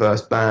 starting your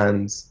first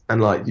bands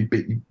and like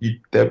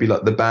there'd be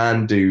like the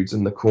band dudes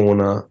in the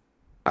corner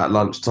at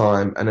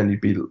lunchtime, and then you'd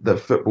be the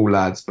football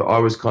lads. But I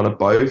was kind of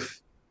both.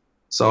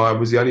 So I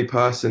was the only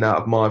person out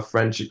of my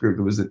friendship group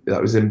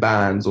that was in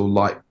bands or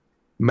like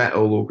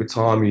metal or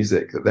guitar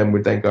music that then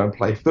would then go and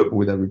play football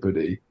with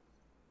everybody.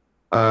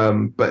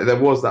 But there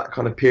was that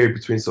kind of period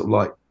between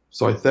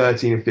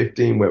 13 and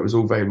 15 where it was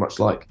all very much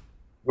like,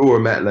 you're a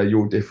metaler,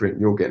 you're different,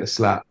 you're getting a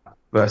slap,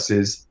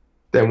 versus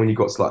then when you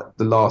got to like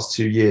the last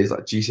 2 years,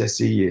 like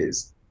GCSE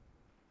years,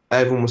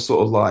 everyone was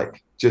sort of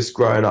like just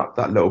growing up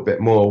that little bit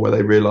more, where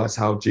they realised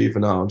how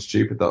juvenile and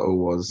stupid that all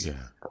was. Yeah.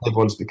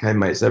 Everyone just became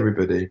mates,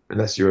 everybody,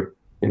 unless you're,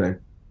 you know,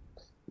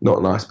 not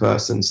a nice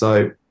person.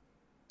 So,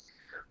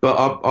 but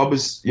I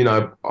was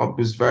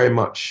very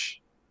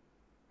much,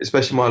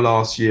 especially my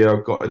last year,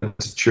 I got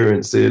into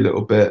truancy a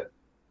little bit.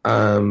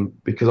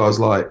 because I was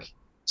like,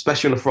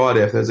 especially on a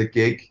Friday, if there's a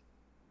gig,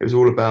 it was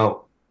all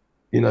about,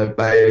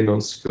 bailing on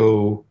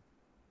school,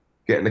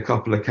 getting a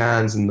couple of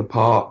cans in the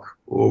park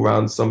or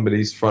around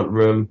somebody's front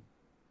room,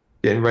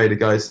 getting ready to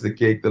go to the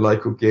gig, the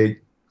local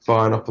gig,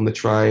 firing up on the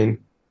train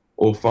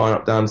or firing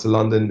up down to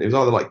London. It was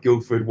either like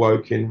Guildford,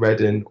 Woking,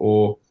 Reading,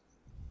 or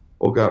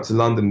go up to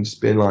London and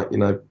just being like,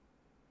 you'd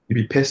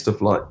be pissed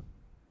off like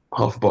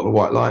half a bottle of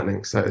White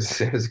Lightning. So it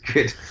was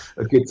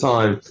a good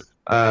time.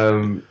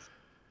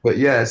 But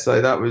yeah,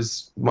 so that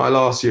was my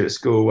last year at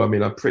school. I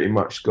mean, I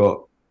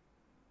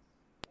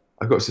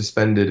got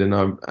suspended,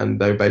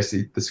 and they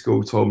basically, the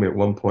school told me at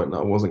one point that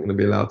I wasn't going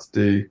to be allowed to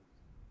do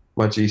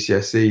my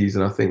GCSEs,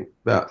 and I think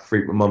that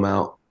freaked my mum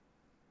out.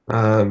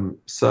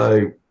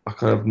 So I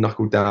kind of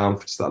knuckled down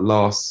for just that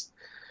last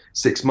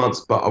 6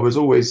 months. But I was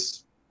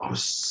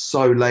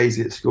so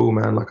lazy at school,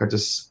 man. Like I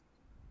just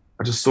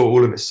saw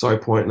all of it so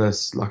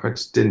pointless. Like I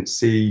just didn't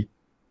see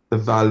the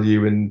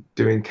value in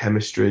doing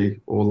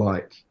chemistry or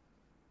like,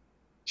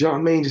 do you know what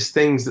I mean? Just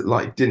things that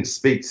like didn't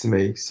speak to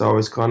me. So I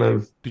was kind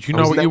of. Did you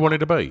know what you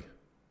wanted to be?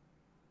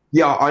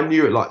 Yeah, I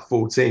knew at like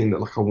 14 that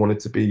like I wanted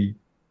to be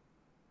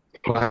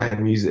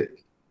playing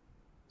music.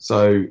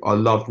 So I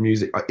loved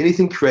music.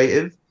 Anything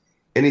creative,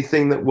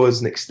 anything that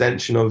was an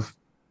extension of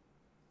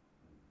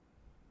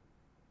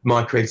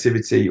my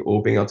creativity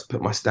or being able to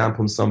put my stamp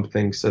on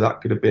something. So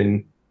that could have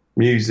been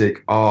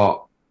music,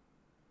 art,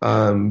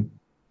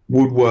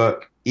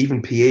 woodwork,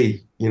 even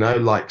PE,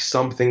 like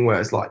something where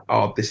it's like,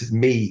 oh, this is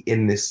me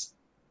in this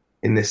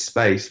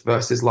space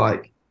versus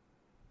like,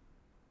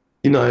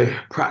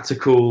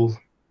 practical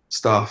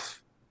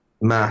stuff,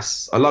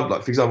 maths. I loved,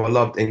 like, for example, I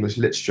loved English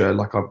literature.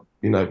 Like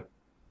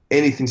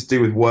anything to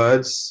do with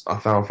words, I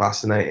found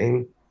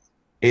fascinating.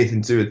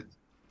 Anything to do with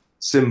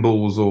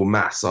symbols or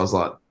maths, I was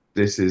like,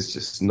 this is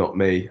just not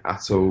me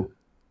at all.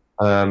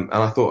 And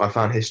I thought I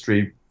found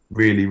history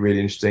really, really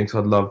interesting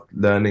because I loved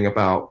learning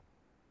about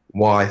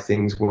why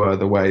things were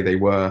the way they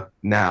were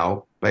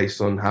now based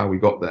on how we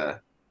got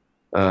there.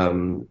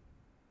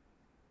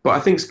 But I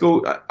think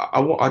school,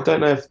 I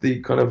don't know if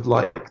the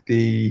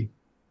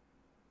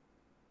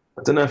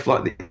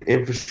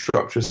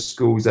infrastructure of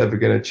school is ever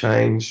going to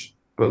change,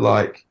 but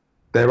like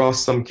there are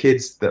some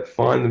kids that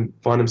find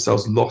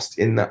themselves lost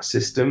in that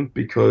system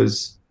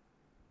because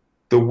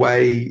the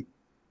way,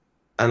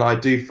 and I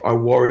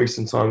worry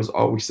sometimes,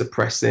 are we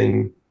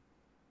suppressing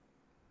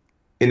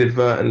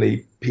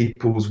inadvertently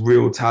people's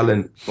real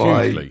talent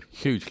hugely,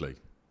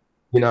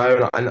 and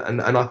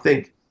I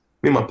think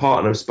me and my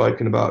partner have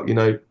spoken about,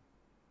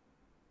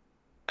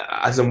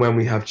 as and when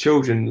we have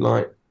children,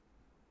 like,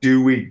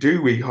 do we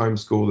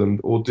homeschool them,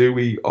 or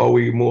are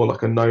we more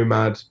like a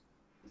nomad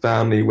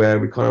family where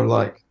we kind of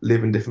like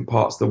live in different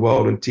parts of the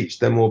world and teach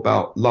them more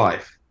about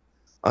life?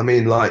 I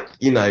mean, like,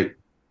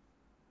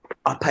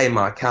 I pay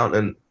my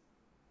accountant,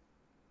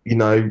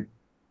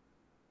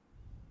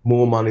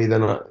 more money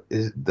than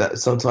that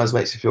sometimes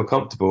makes you feel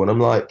comfortable. And I'm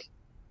like,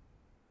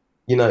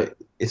 wouldn't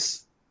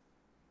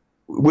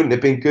it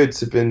have been good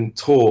to have been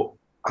taught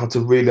how to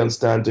really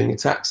understand doing your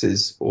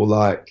taxes, or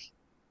like,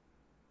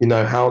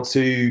 how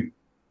to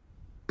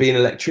be an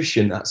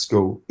electrician at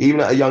school, even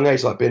at a young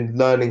age, like been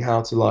learning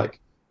how to like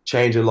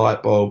change a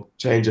light bulb,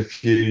 change a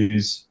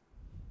fuse,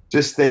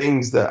 just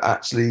things that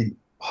actually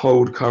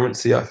hold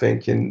currency, I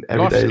think, in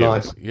everyday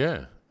life.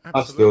 Yeah.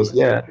 Life skills,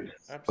 yeah.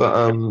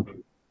 Absolutely. But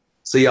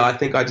so yeah, I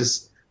think I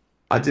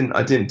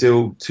didn't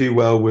deal too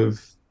well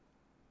with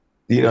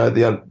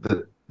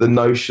the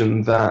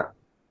notion that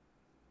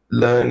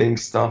learning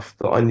stuff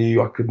that I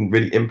knew I couldn't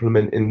really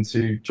implement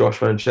into Josh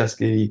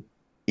Franceschi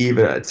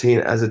even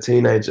as a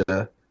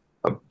teenager.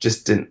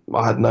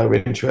 I had no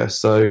interest.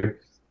 So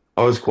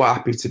I was quite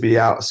happy to be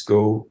out of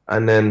school,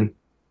 and then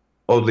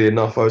oddly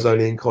enough I was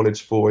only in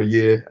college for a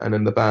year, and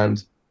then the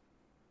band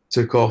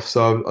took off,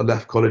 so I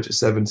left college at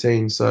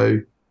 17.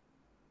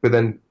 But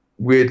then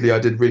weirdly, I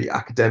did really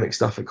academic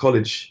stuff at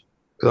college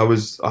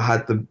because I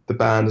had the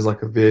band as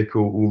like a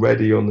vehicle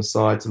already on the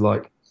side to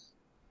like, I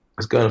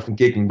was going off and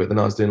gigging, but then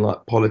I was doing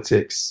like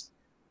politics,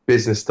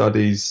 business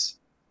studies,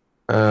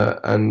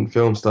 and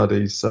film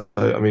studies. So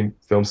I mean,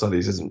 film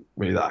studies isn't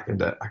really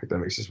that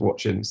academic. It's just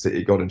watching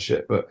City of God and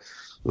shit. But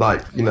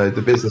like,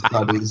 the business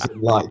studies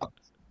and like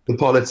the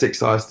politics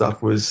side of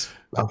stuff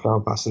I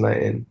found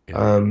fascinating.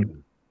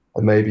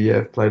 And maybe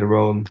played a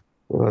role in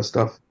all that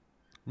stuff.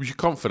 Was you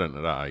confident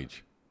at that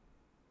age?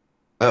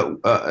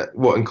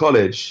 What, in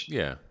college?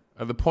 Yeah,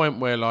 at the point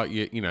where like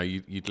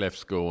you'd left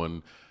school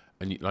and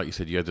like you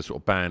said, you had the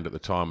sort of band at the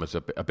time as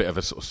a bit of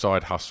a sort of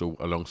side hustle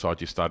alongside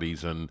your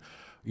studies, and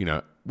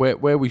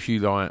where was you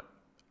like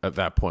at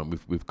that point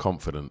with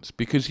confidence?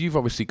 Because you've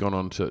obviously gone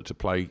on to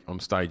play on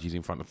stages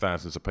in front of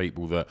thousands of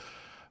people that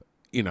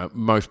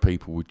most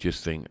people would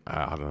just think,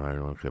 I don't know,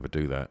 no one could ever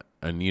do that,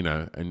 and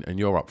and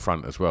you're up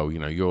front as well.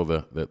 You're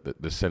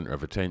the centre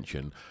of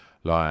attention,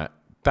 like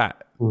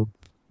that.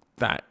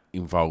 That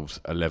involves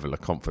a level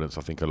of confidence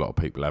I think a lot of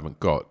people haven't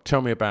got.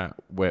 Tell me about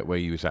where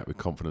you was at with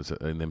confidence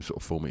in them sort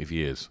of formative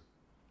years.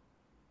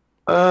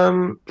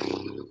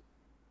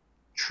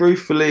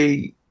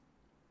 Truthfully,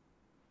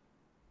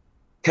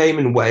 came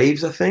in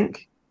waves. I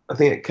think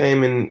it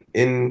came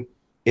in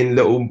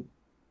little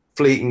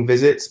fleeting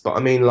visits. But I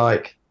mean,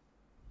 like,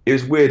 it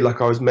was weird.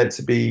 Like, I was meant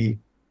to be.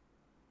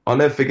 I'll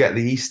never forget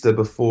the Easter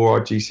before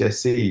our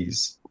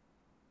GCSEs.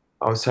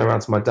 I was turning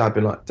around to my dad,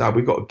 being like, "Dad,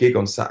 we got a gig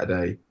on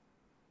Saturday,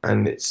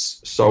 and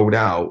it's sold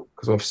out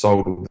because I've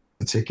sold all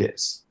the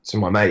tickets to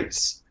my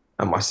mates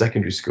at my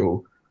secondary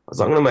school." I was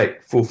like, "I'm going to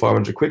make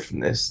 400-500 quid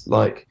from this.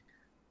 Like,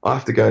 I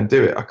have to go and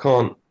do it. I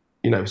can't,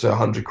 so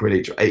 100 quid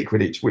each or 80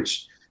 quid each,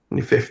 which when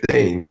you're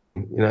 15,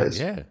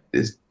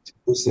 is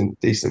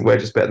decent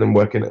wage. It's better than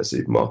working at a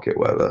supermarket,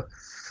 whatever."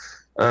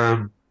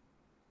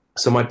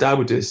 So my dad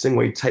would do this thing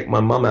where he'd take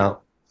my mum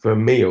out for a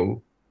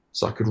meal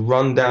so I could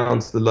run down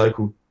to the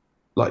local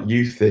like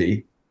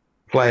youthy,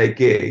 play a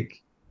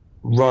gig,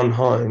 run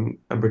home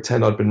and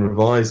pretend I'd been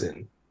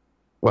revising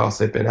whilst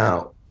they'd been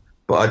out.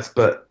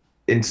 But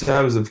in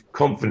terms of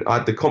confidence, I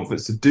had the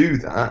confidence to do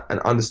that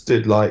and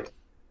understood like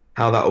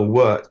how that all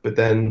worked, but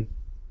then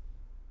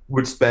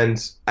would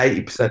spend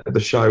 80% of the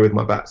show with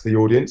my back to the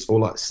audience or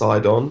like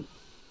side on.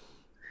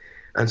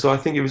 And so I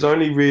think it was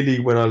only really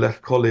when I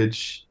left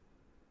college,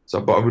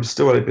 but I would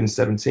still only been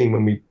 17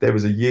 when there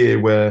was a year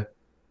where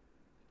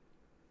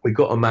we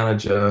got a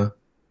manager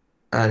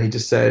and he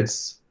just said,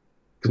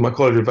 because my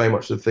college were very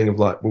much the thing of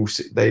like, well,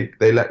 they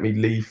let me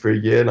leave for a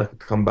year and I could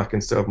come back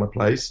and still have my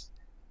place.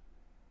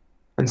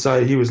 And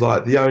so he was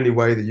like, the only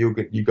way that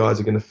you guys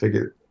are going to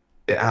figure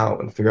it out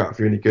and figure out if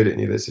you're any good at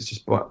any of this is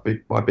just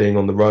by being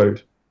on the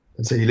road.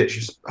 And so he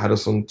literally just had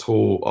us on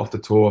tour after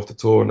tour after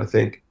tour. And I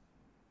think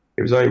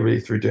it was only really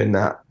through doing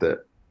that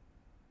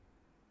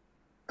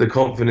the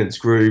confidence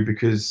grew,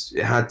 because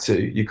it had to.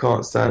 You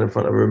can't stand in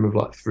front of a room of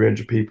like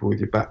 300 people with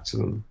your back to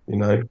them,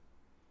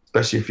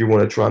 especially if you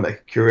want to try and make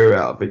a career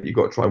out of it. You've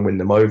got to try and win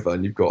them over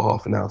and you've got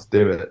half an hour to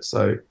do it.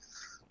 So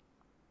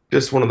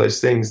just one of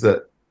those things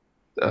that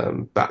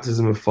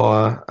baptism of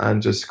fire and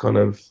just kind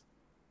of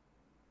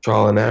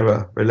trial and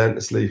error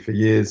relentlessly for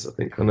years, I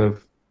think kind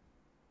of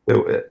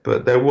built it.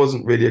 But there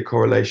wasn't really a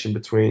correlation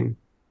between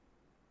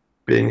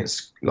being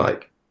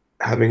like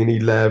having any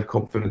layer of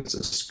confidence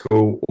at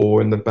school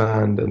or in the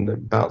band and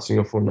then bouncing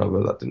off one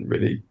another. That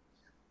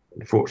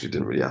unfortunately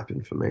didn't really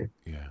happen for me.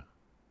 Yeah.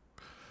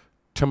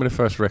 Tell me the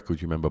first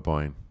record you remember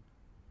buying.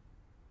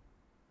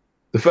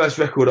 The first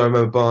record I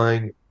remember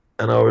buying,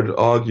 and I would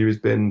argue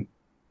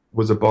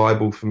was a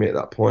Bible for me at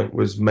that point,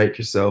 was Make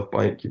Yourself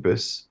by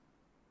Incubus.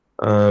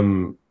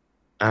 And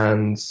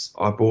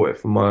I bought it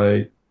from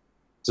there's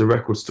a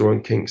record store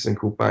in Kingston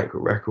called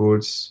Banquet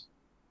Records.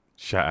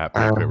 Shout out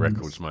Banquet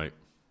Records, mate.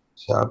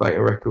 Shout out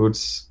Banquet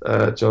Records,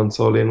 John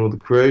Tolley and all the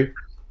crew.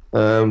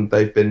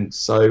 They've been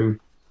so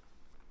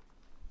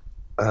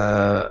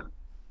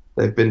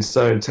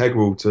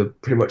integral to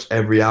pretty much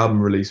every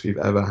album release we've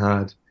ever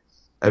had.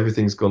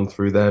 Everything's gone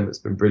through them. It's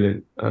been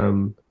brilliant.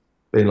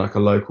 Being like a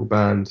local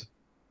band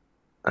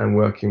and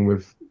working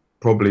with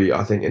probably,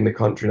 I think in the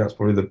country, that's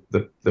probably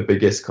the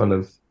biggest kind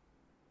of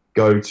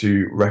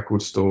go-to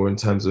record store in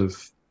terms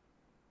of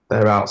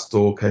their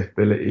out-store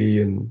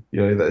capability. And,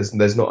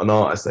 there's not an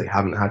artist they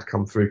haven't had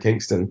come through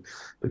Kingston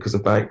because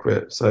of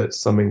Banquet. So it's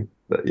something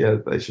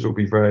that, they should all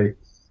be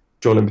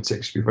John in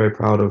particular should be very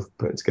proud of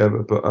putting together.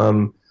 But,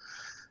 and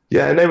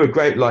they were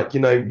great. Like,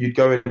 you'd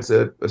go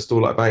into a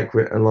store like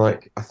Banquet and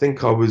like, I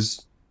think I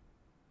was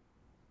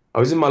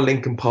in my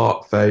Linkin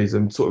Park phase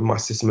and sort of my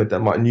System of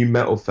Down, my new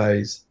metal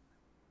phase.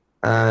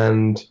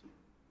 And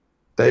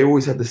they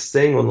always had this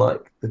thing on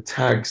like the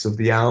tags of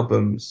the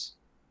albums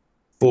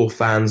for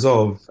fans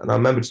of. And I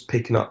remember just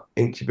picking up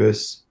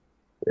Incubus.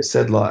 It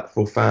said like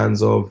for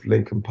fans of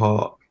Linkin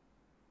Park.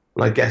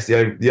 And I guess the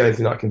only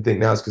thing I can think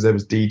now is because there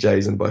was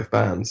DJs in both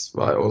bands,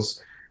 right? Or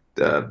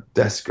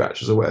desk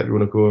scratchers or whatever you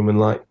want to call them. And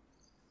like,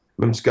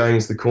 I'm just going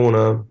into the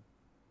corner.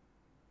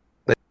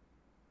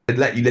 They'd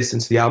let you listen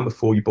to the album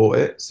before you bought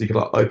it, so you could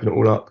like open it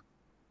all up,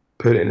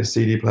 put it in a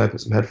CD player,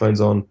 put some headphones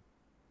on.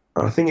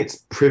 And I think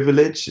it's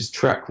Privilege is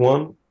track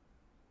 1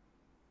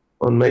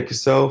 on Make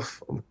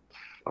Yourself.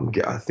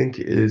 I think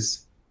it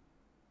is.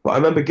 But I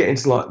remember getting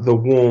to like The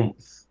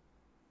Warmth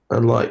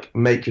and like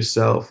Make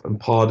Yourself and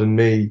Pardon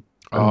Me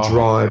and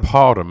Drive.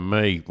 Pardon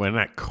Me, when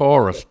that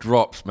chorus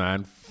drops,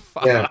 man.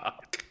 Fuck. Yeah.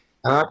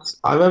 And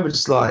I remember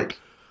just like,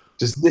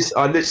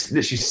 I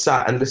literally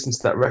sat and listened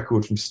to that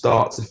record from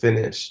start to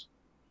finish,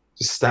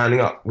 just standing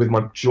up with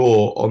my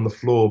jaw on the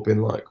floor,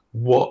 being like,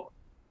 what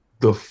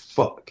the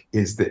fuck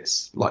is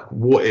this? Like,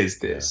 what is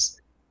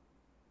this?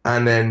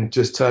 And then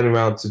just turning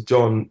around to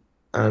John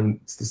and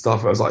the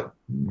stuff, I was like,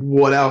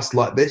 what else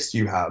like this do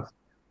you have?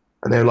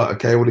 And they were like,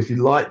 okay, well, if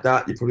you like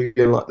that, you're probably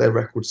going to like their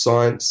record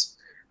Science.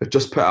 They've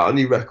just put out a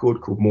new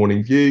record called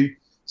Morning View.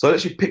 So I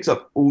actually picked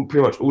up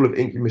pretty much all of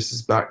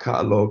Incubus's back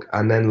catalogue,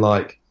 and then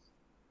like,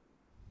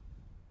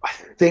 I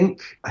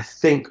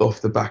think off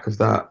the back of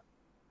that,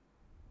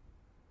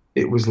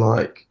 it was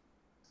like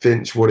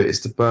Finch, What It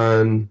Is to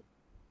Burn.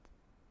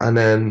 And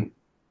then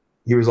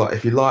he was like,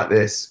 if you like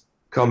this,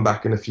 come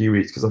back in a few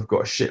weeks because I've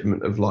got a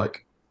shipment of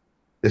like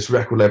this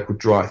record label called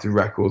Drive Through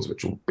Records,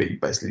 which will be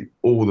basically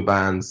all the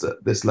bands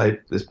that this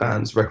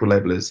band's record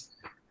label is.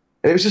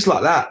 And it was just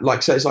like that.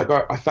 Like, so it's like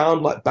I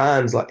found like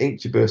bands like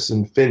Incubus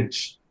and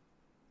Finch,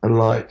 and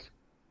like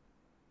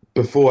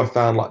before I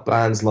found like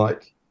bands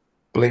like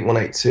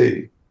Blink-182. Do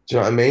you know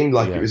what I mean?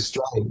 Like it was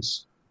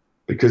strange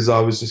because I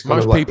was just kind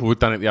most of like, people would have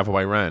done it the other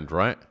way around,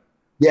 right?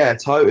 yeah,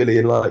 totally.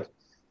 And like,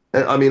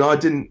 I mean, I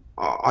didn't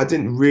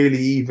really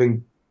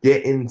even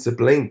get into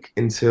Blink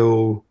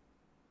until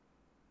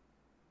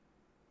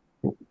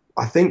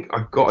I think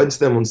I got into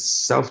them on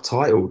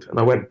Self-Titled, and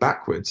I went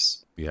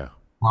backwards. Yeah.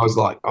 I was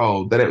like,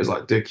 oh, then it was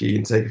like Dookie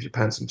and Take Off Your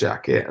Pants and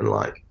Jacket and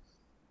like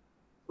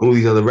all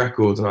these other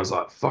records. And I was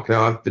like, fuck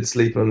no, I've been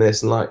sleeping on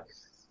this. And like,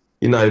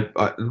 you know,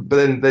 but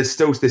then there's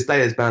still to this day,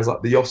 there's bands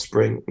like The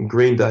Offspring and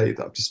Green Day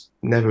that I've just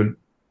never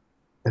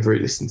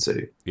really listened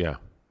to. Yeah.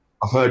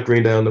 I've heard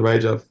Green Day on the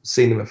radio, I've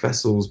seen them at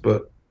festivals,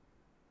 but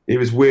it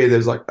was weird.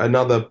 There's like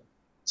another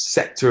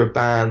sector of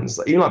bands,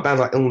 like, even like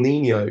bands like El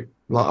Nino,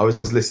 like I was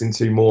listening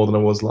to more than I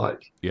was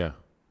like, yeah.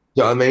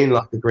 You know what I mean?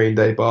 Like the Green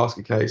Day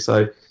Basket Case.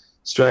 So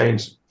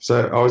strange.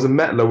 So I was a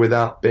metaler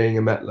without being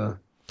a metaler.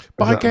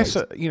 But I guess,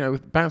 you know,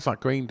 with bands like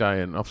Green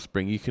Day and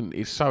Offspring,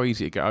 it's so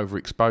easy to get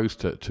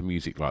overexposed to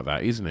music like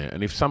that, isn't it?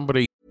 And if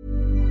somebody...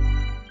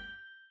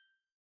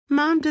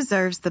 Mom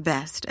deserves the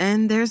best,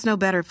 and there's no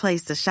better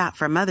place to shop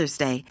for Mother's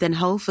Day than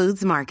Whole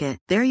Foods Market.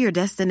 They're your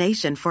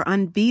destination for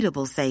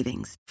unbeatable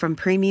savings, from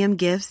premium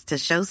gifts to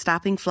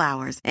show-stopping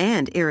flowers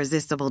and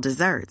irresistible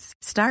desserts.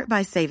 Start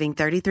by saving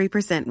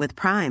 33% with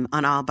Prime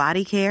on all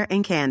body care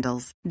and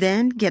candles.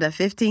 Then get a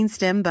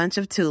 15-stem bunch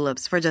of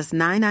tulips for just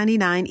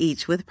 $9.99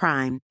 each with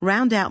Prime.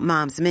 Round out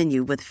Mom's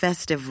menu with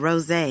festive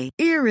rosé,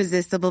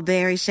 irresistible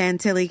berry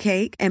chantilly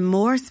cake, and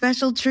more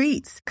special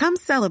treats. Come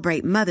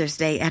celebrate Mother's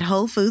Day at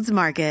Whole Foods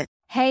Market.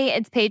 Hey,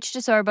 it's Paige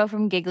DeSorbo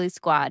from Giggly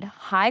Squad.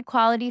 High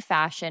quality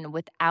fashion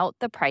without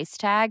the price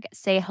tag.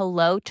 Say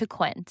hello to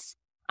Quince.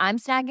 I'm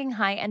snagging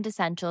high-end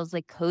essentials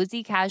like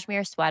cozy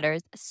cashmere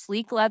sweaters,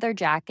 sleek leather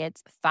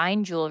jackets,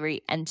 fine jewelry,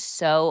 and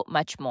so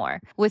much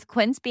more. With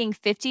Quince being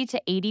 50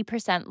 to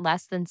 80%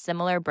 less than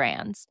similar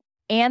brands.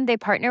 And they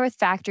partner with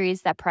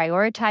factories that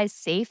prioritize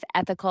safe,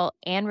 ethical,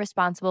 and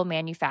responsible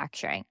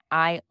manufacturing.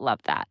 I love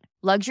that.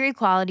 Luxury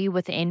quality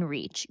within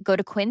reach. Go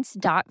to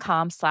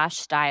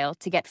quince.com/style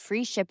to get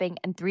free shipping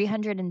and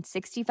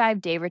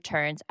 365-day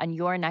returns on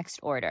your next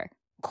order.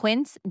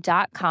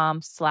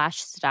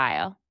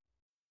 Quince.com/style.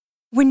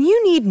 When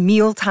you need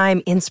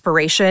mealtime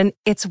inspiration,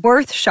 it's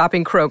worth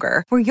shopping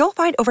Kroger, where you'll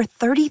find over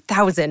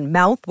 30,000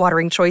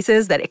 mouth-watering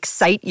choices that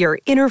excite your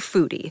inner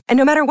foodie. And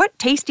no matter what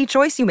tasty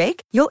choice you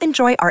make, you'll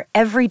enjoy our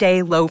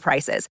everyday low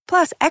prices,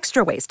 plus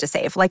extra ways to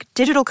save, like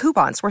digital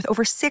coupons worth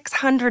over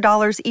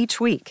 $600 each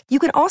week. You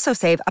can also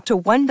save up to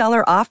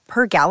 $1 off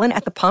per gallon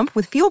at the pump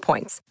with fuel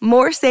points.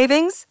 More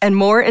savings and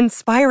more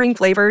inspiring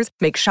flavors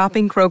make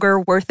shopping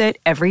Kroger worth it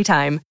every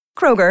time.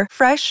 Kroger,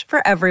 fresh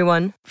for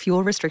everyone.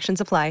 Fuel restrictions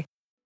apply.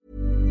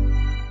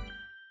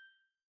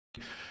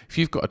 If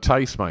you've got a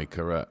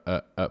tastemaker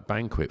at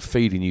Banquet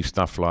feeding you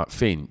stuff like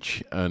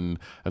Finch and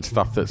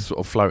stuff that's sort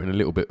of floating a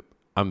little bit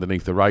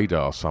underneath the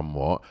radar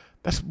somewhat,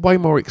 that's way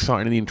more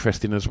exciting and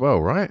interesting as well,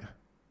 right?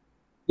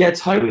 Yeah,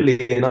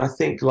 totally. And I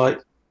think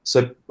like,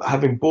 so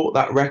having bought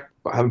that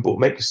having bought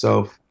Make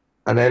Yourself,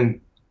 and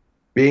then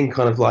being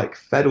kind of like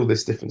fed all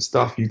this different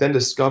stuff, you then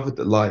discovered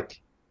that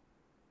like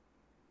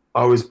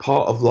I was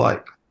part of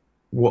like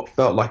what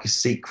felt like a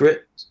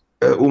secret,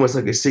 almost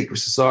like a secret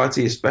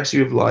society,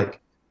 especially with like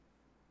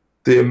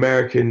the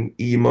American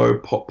emo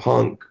pop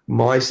punk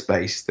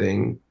MySpace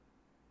thing.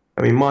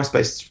 I mean,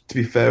 MySpace, to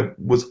be fair,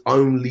 was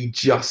only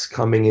just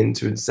coming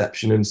into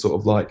inception in sort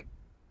of like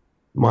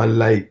my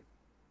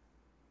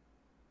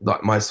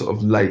sort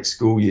of late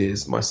school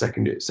years, my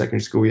secondary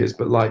school years.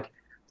 But like,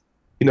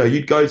 you know,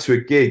 you'd go to a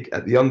gig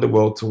at the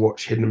Underworld to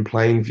watch Hidden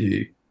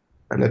Plainview,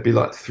 and there'd be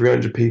like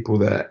 300 people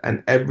there,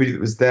 and everybody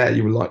that was there,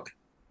 you were like,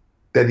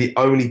 they're the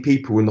only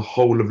people in the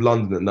whole of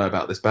London that know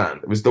about this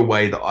band. It was the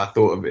way that I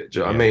thought of it. Do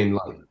you know what I mean?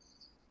 Like,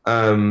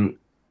 and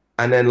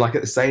then like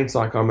at the same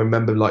time, I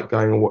remember like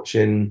going and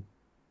watching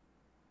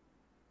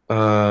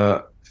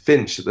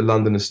Finch at the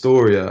London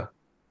Astoria,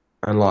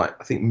 and like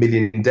I think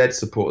Million Dead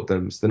supported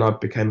them. So then I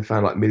became a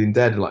fan like Million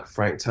Dead and like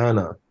Frank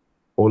Turner,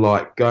 or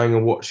like going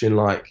and watching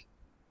like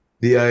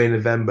the Early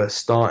November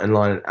starting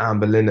line at Anne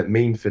Boleyn at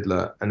Mean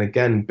Fiddler, and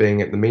again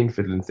being at the Mean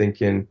Fiddler and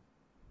thinking,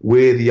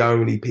 we're the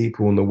only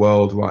people in the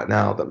world right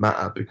now that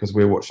matter because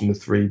we're watching the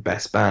three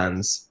best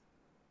bands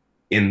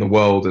in the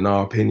world, in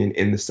our opinion,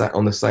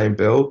 on the same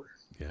bill.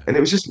 Yeah. And it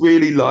was just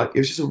really like, it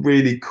was just a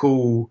really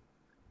cool,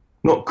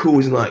 not cool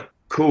as in like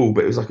cool,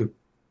 but it was like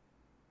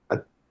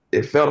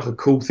it felt like a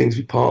cool thing to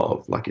be part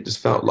of. Like it just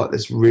felt like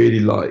this really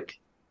like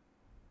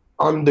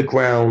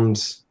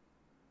underground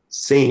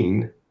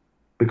scene,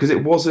 because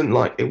it wasn't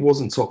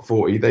top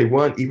 40. They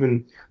weren't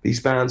even, these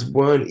bands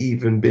weren't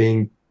even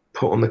being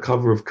put on the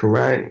cover of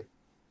Kerrang.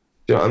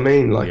 Do you know what I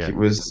mean? Like It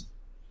was,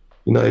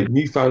 you know,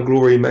 Newfound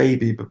Glory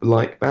maybe, but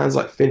like bands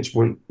like Finch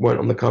weren't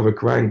on the cover of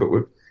Kerrang, but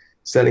were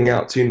selling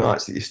out 2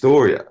 nights at the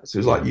Astoria. So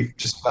it was like, you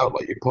just felt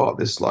like you're part of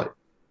this like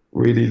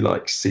really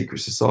like secret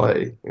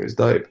society. It was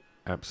dope.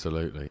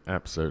 Absolutely,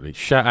 absolutely.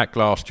 Shout out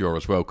Glassjaw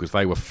as well, because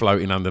they were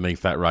floating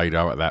underneath that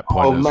radar at that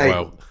point as mate,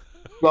 well.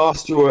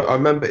 Glassjaw, I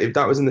remember if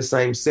that was in the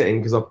same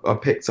sitting, because I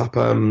picked up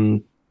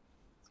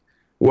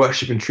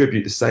Worship and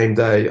Tribute the same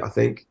day, I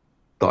think,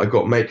 that I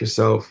got Make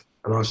Yourself,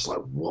 and I was just like,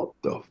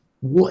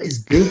 what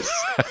is this?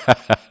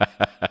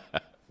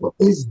 What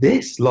is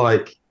this?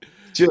 Like,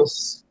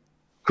 just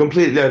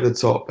completely over the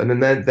top.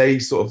 And then they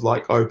sort of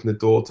like opened the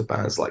door to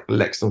bands like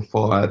Lex on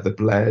Fire, The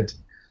Bled,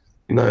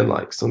 you know,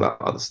 like some of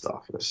that other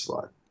stuff. And it's just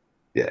like,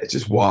 yeah, it's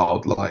just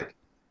wild. Like,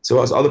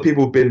 so as other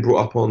people have been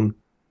brought up on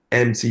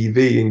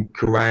MTV and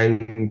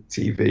Kerrang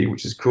TV,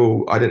 which is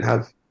cool. I didn't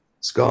have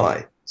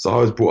Sky, so I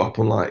was brought up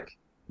on like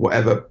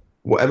whatever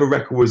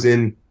record was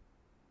in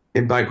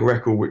Bank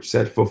Record, which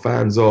said for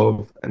fans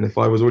of, and if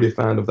I was already a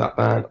fan of that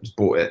band, I just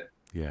bought it.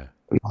 Yeah.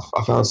 And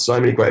I found so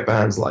many great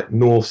bands like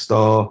North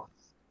Star.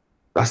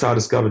 That's how I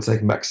discovered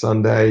Taking Back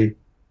Sunday.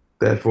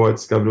 Therefore, I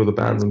discovered all the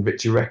bands on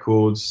Victory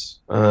Records.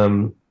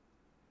 And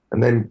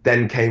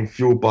then came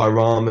Fueled by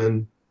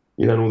Ramen,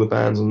 you know, and all the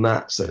bands on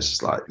that. So it's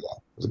just like, yeah,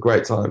 it was a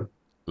great time.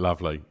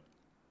 Lovely.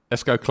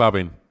 Let's go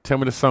clubbing. Tell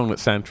me the song that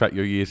soundtracked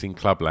your years in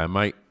Clubland,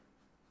 mate.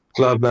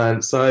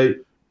 Clubland.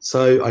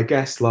 So I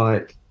guess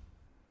like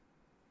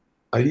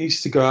I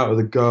used to go out with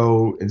a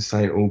girl in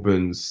St.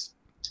 Albans,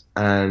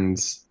 and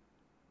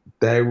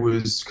there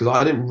was, because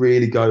I didn't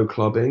really go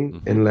clubbing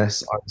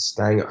unless I was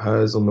staying at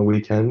hers on the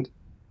weekend,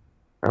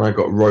 and I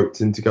got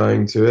roped into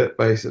going to it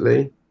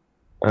basically.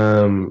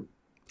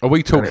 Are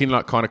we talking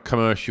like kind of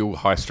commercial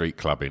high street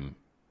clubbing?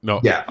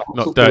 Not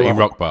dirty like,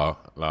 rock bar.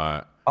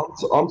 Like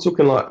I'm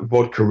talking like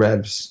Vodka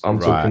Revs. I'm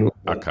talking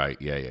like, okay,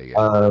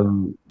 yeah.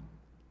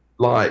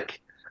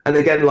 Like, and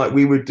again, like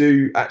we would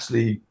do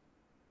actually,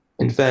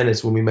 in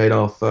fairness, when we made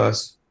our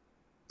first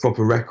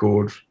proper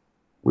record,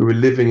 we were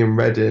living in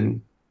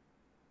Reading.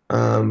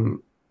 So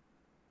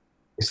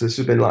this would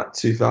have been like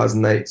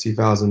 2008,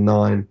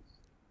 2009.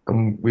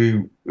 And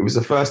it was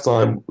the first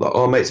time, like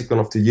our mates had gone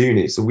off to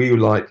uni. So we were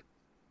like,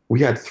 we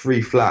had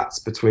 3 flats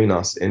between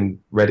us in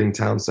Reading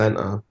Town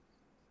Centre,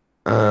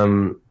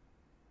 right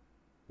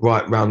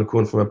round the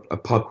corner from a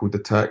pub called the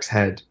Turk's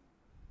Head.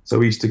 So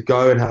we used to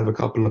go and have a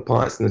couple of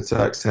pints in the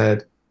Turk's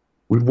Head.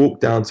 We'd walk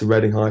down to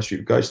Reading High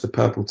Street, go to the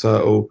Purple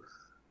Turtle.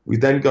 We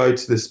then go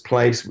to this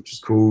place which is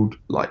called,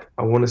 like,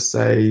 I want to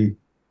say,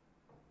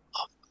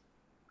 I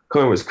can't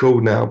remember what it's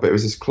called now, but it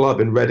was this club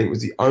in Reading. It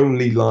was the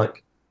only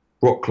like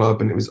rock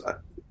club, and it was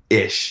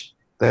ish.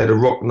 They had a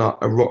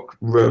rock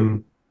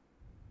room,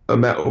 a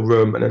metal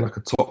room, and then like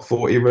a top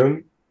 40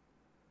 room.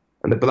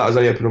 But that was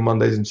only open on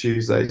Mondays and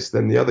Tuesdays. So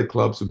then the other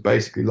clubs were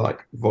basically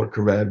like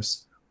Vodka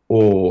Revs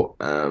or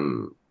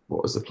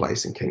what was the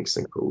place in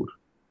Kingston called?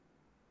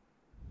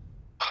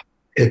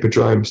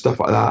 Hippodrome, stuff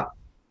like that.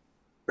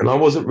 And I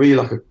wasn't really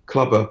like a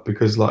clubber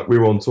because like we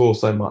were on tour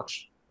so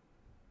much.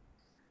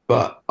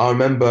 But I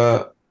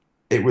remember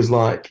it was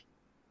like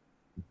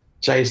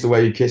Change the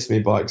Way You Kiss Me,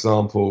 by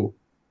example,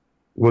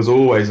 was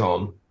always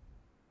on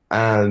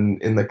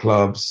and in the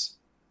clubs.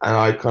 And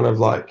I kind of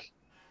like,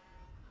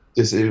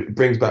 it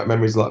brings back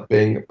memories of like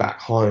being back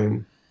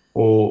home,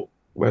 or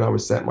when I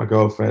was set my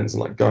girlfriends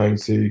and like going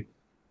to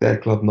their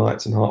club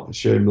nights in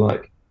Hertfordshire, and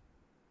like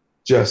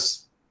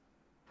just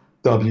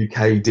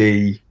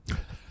WKD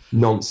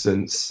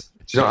nonsense.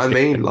 Do you know what I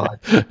mean? Like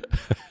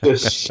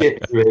just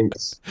shit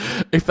drinks.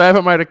 If they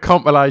ever made a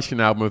compilation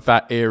album of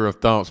that era of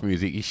dance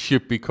music, it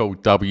should be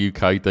called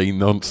WKD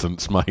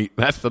Nonsense, mate.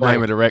 That's the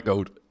name of the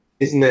record.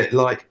 Isn't it?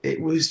 Like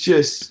it was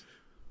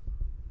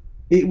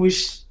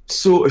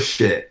sort of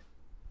shit.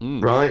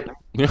 Right?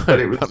 Yeah, but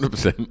it was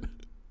 100%.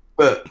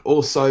 But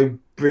also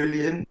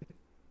brilliant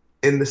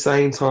in the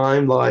same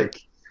time.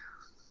 Like,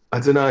 I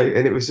don't know.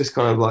 And it was just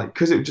kind of like,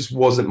 because it just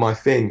wasn't my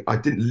thing. I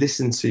didn't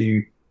listen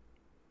to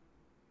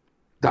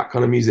that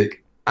kind of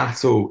music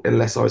at all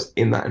unless I was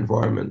in that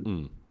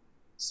environment.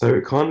 So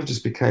it kind of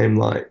just became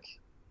like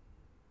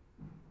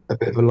a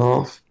bit of a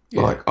laugh.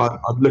 Yeah. Like,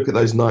 I'd look at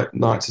those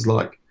nights as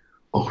like,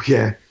 oh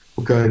yeah,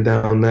 we're going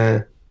down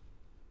there.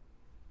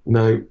 You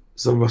know,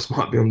 some of us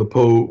might be on the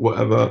pool,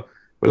 whatever.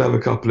 We'll have a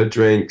couple of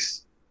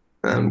drinks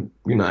and,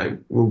 you know,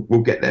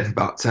 we'll get there for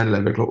about 10,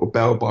 11 o'clock. We'll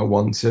bail by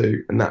 1,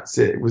 2, and that's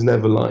it. It was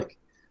never like,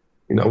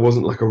 you know, it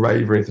wasn't like a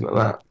rave or anything like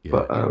that. Yeah.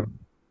 But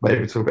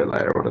maybe till a bit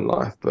later on in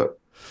life. But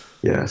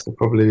yeah, so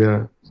probably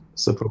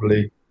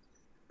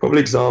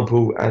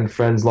example, and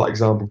friends like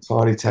example,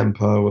 Tiny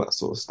Tempo, all that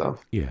sort of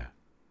stuff. Yeah.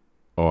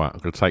 All right, I'm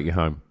going to take you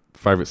home.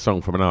 Favourite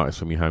song from an artist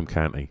from your home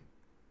county?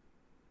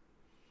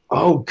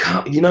 Oh,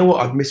 you know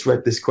what? I've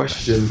misread this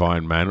question. That's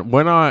fine, man.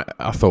 When I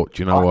thought,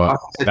 you know what?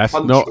 That's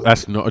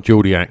not a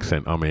Geordie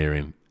accent I'm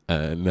hearing.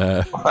 And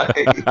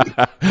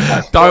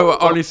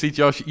honestly,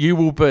 Josh, you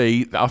will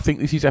be. I think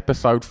this is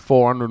episode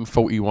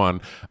 441,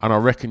 and I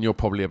reckon you're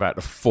probably about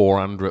the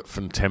 400th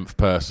and 10th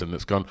person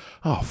that's gone,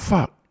 oh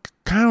fuck,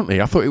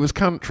 county. I thought it was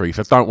country.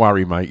 So don't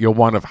worry, mate. You're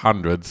one of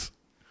hundreds.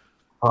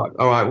 All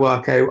right. Well,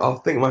 okay. I'll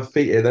think my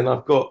feet here. Then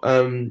I've got.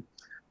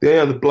 The only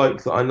other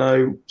bloke that I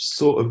know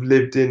sort of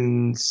lived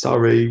in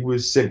Surrey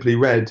was Simply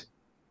Red.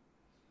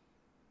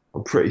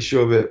 I'm pretty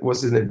sure of it.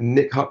 What's his name?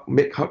 Mick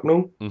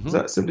Hucknall? Mm-hmm. Is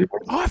that simply?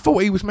 I thought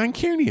he was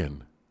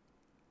Mancunian.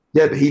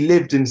 Yeah, but he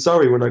lived in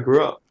Surrey when I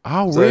grew up.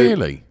 Oh, So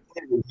really?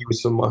 he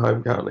was from my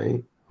home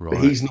county, Right.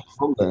 but he's not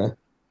from there.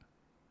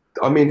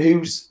 I mean,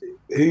 who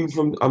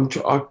from?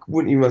 I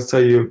wouldn't even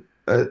tell you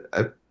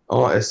a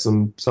artist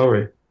from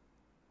Surrey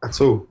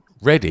at all.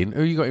 Reading?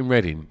 Who you got in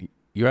Reading?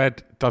 You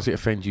had Does It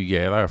Offend You?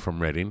 Yeah, they were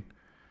from Reading.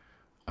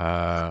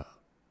 Oh,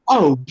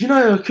 you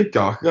know, I could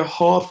go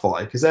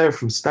Hardfire because they were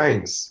from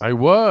Staines. They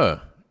were,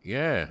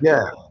 yeah.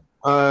 Yeah.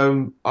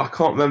 I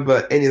can't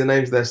remember any of the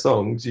names of their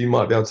songs. You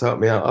might be able to help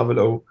me out. Have a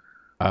little.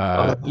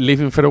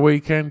 Living for the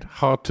Weekend,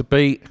 Hard to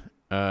Beat.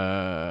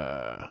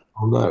 I'll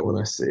know it when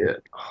I see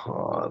it.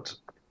 Hard.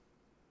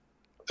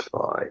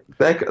 Fight.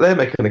 They're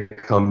making a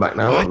comeback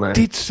now, aren't they? I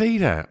did see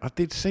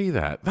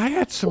that. They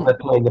had some. They're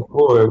playing the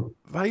Forum.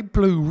 They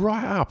blew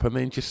right up and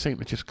then just seemed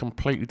to just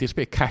completely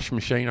disappear. Cash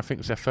Machine, I think,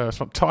 was their first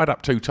one. Tied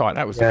Up Too Tight.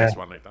 That was the best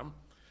one they've done.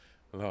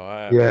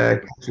 Yeah,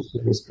 Cash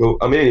Machine was cool.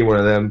 I mean, any one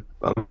of them.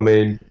 I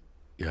mean,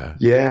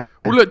 yeah.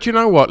 Well, look, do you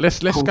know what? Let's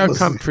go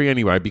country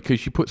anyway,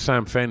 because you put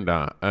Sam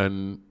Fender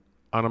and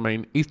I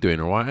mean, he's doing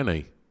all right, isn't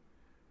he?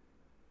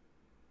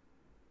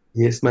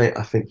 Yes, mate.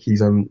 I think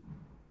he's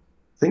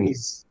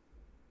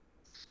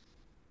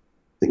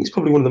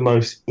probably one of the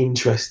most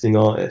interesting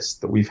artists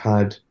that we've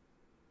had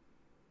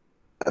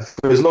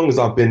for as long as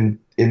I've been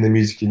in the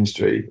music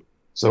industry.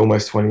 So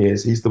almost 20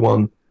 years. He's the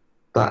one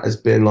that has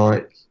been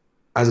like,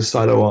 as a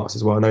solo artist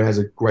as well. I know he has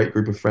a great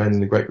group of friends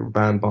and a great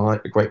band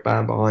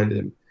behind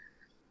him.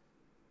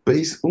 But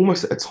he's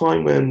almost at a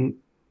time when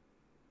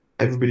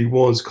everybody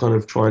was kind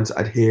of trying to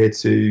adhere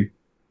to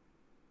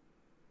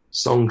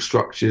song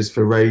structures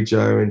for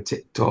radio and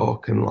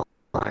TikTok and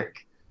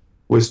like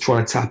was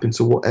trying to tap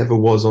into whatever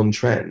was on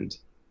trend.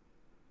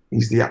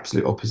 He's the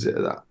absolute opposite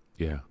of that.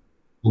 Yeah.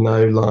 You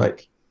know,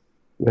 like,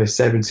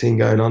 17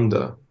 Going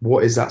Under.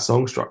 What is that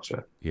song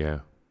structure? Yeah.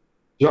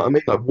 You know what I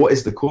mean? Like, what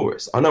is the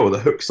chorus? I know what the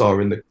hooks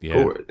are in the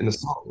chorus, in the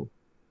song,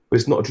 but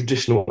it's not a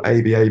traditional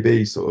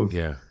ABAB sort of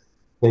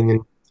thing.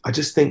 And I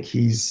just think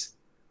he's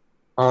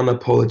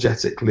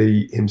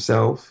unapologetically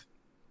himself.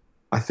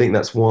 I think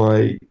that's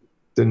why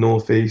the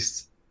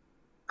Northeast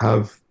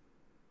have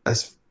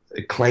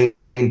claimed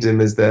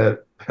him as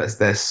their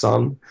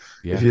son,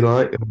 if you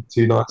like.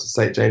 2 nights at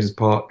St. James's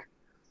Park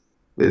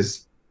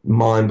is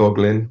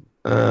mind-boggling,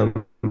 but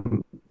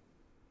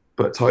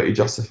totally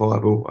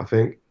justifiable, I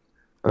think.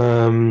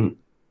 And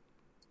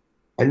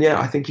yeah,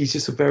 I think he's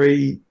just a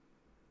very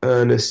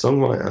earnest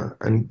songwriter,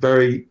 and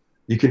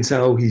you can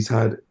tell he's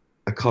had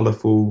a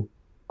colourful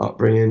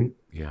upbringing.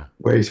 Yeah,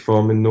 where he's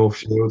from in North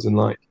Shields,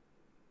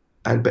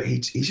 but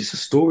he's just a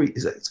story.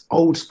 It's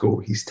old school.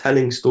 He's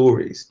telling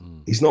stories.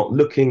 He's not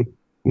looking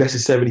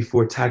necessarily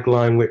for a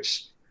tagline,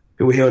 which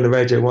people hear on the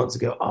radio want to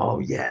go, oh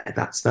yeah,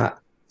 that's that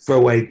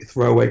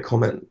throwaway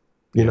comment,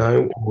 you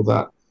know, or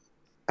that.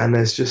 And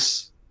there's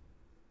just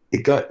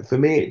for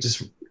me, it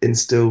just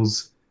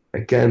instills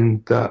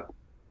again that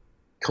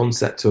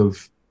concept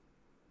of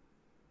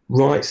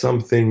write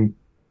something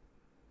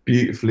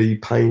beautifully,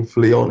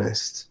 painfully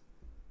honest,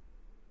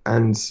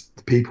 and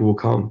the people will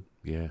come.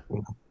 Yeah.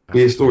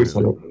 Be a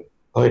storyteller.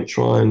 Don't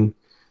try and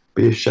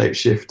be a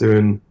shapeshifter,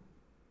 and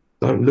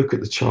don't look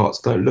at the charts.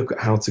 Don't look at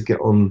how to get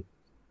on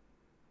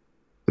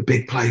the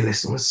big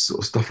playlist and all this sort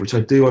of stuff, which I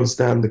do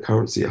understand the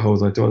currency it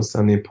holds. I do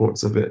understand the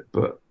importance of it,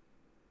 but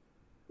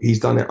he's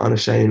done it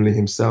unashamedly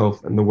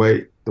himself, and the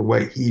way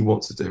he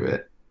wants to do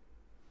it.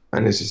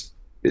 And it's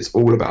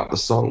all about the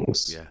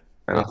songs. Yeah.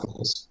 And I think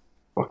it's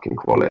fucking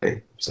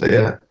quality. So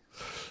yeah,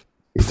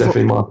 he's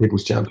definitely my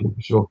people's champion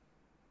for sure.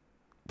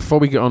 Before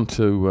we get on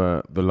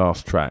to the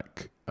last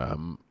track, I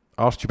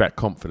asked you about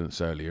confidence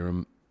earlier,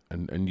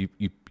 and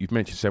you've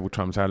mentioned several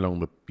times how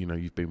long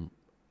you've been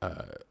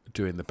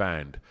doing the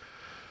band.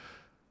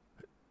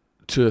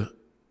 To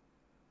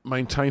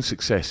maintain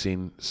success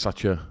in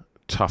such a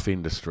tough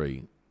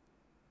industry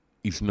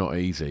is not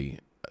easy.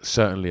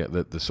 Certainly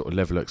at the sort of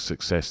level of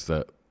success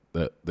that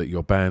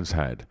your band's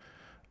had.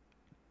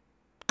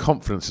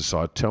 Confidence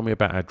aside, tell me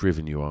about how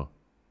driven you are.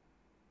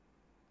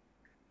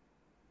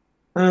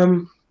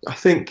 I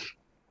think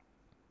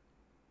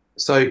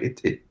so.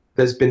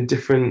 There's been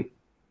different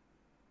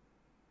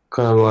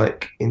kind of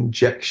like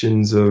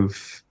injections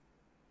of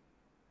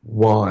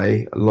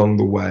why along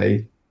the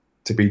way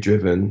to be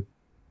driven,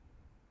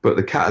 but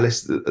the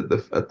catalyst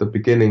at the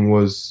beginning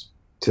was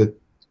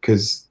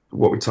because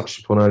what we touched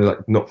upon earlier,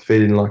 like not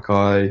feeling like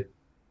I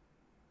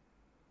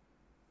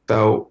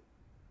felt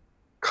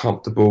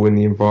comfortable in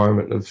the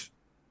environment of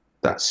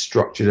that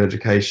structured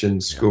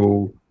education,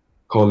 school,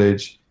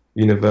 college,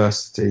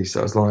 university.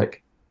 So I was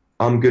like,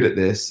 I'm good at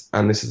this,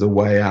 and this is a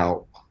way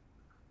out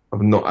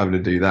of not having to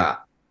do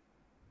that.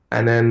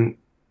 And then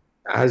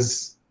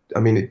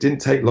it didn't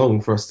take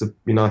long for us to,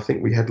 I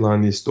think we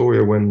headlined the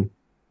Astoria when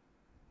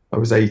I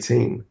was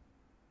 18.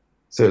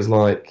 So it was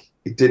like,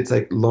 it didn't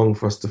take long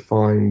for us to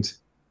find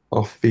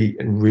our feet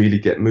and really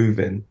get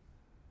moving.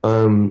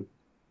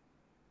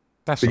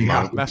 That's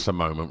a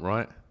moment,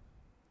 right?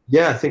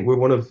 Yeah, I think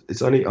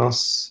it's only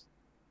us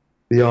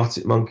the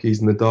Arctic Monkeys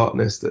and the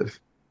Darkness that have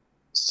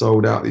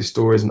sold out these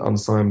stories, an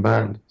unsigned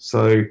band.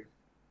 So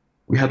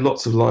we had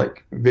lots of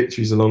like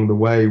victories along the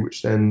way,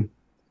 which then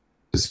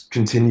just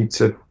continued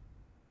to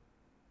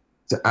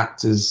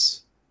act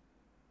as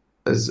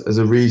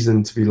a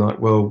reason to be like,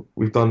 well,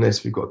 we've done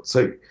this, we've got.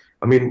 So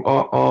I mean,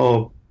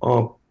 our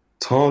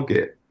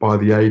target by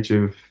the age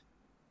of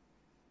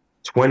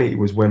 20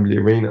 was Wembley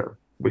Arena,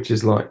 which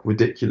is like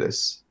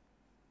ridiculous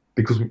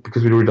because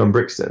we'd already done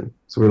Brixton.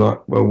 So we're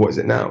like, well, what is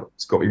it now?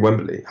 It's got to be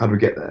Wembley. How do we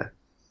get there?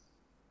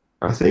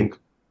 I think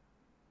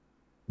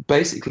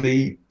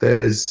basically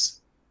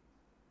there's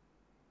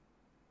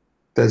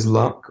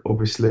luck,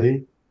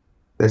 obviously,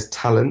 there's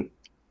talent,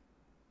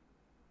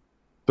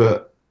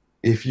 but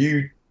if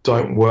you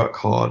don't work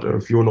hard, or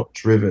if you're not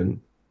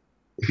driven,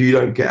 if you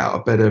don't get out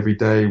of bed every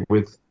day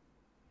with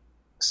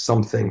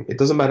something, it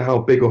doesn't matter how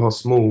big or how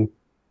small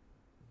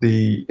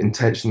the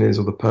intention is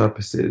or the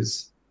purpose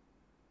is,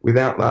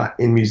 without that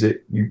in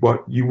music, you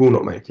will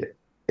not make it.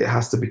 It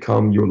has to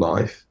become your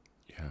life.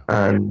 Yeah.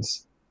 And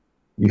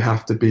you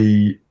have to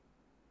be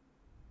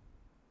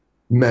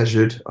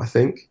measured, I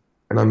think.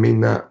 And I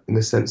mean that in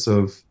the sense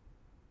of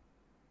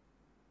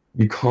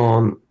you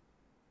can't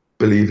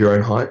believe your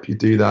own hype. You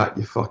do that,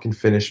 you're fucking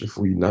finished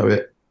before you know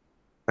it.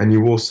 And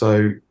you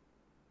also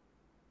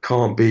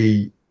can't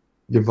be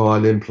your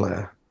violin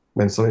player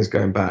when something's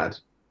going bad.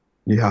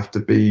 You have to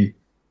be,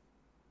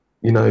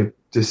 you know,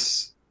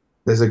 just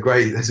there's a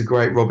great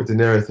Robert De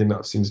Niro thing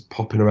that seems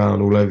popping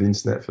around all over the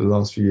internet for the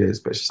last few years,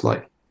 but it's just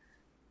like,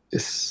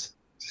 just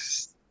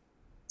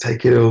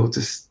take it all,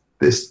 just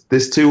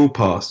this too will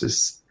pass,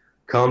 just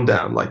calm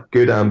down, like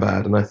good and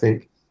bad. And I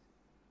think,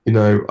 you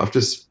know, I've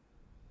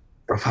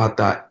had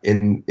that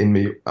in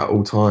me at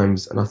all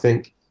times. And I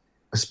think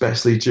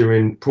especially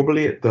during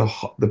probably at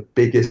the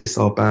biggest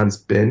our band's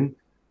been,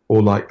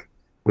 or like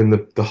when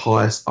the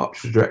highest up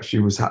trajectory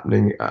was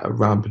happening at a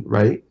rampant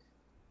rate,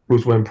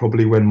 was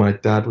when my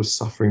dad was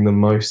suffering the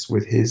most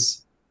with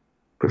his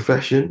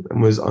profession and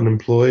was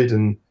unemployed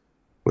and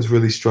was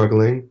really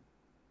struggling.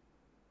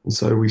 And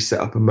so we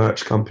set up a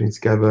merch company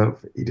together.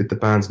 He did the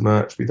band's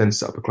merch. We then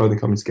set up a clothing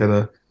company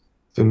together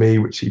for me,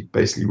 which he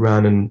basically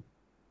ran and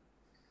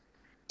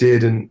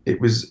did. And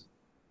it was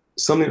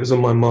something that was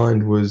on my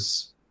mind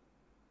was,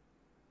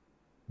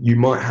 you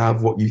might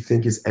have what you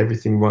think is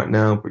everything right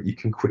now, but you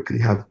can quickly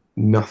have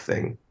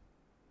nothing.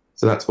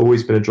 So that's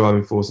always been a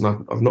driving force.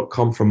 And I've not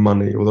come from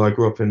money, although I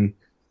grew up in,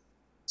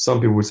 some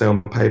people would say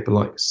on paper,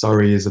 like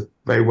Surrey is a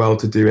very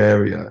well-to-do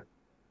area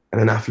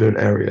and an affluent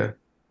area.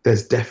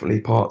 There's definitely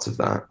parts of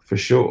that for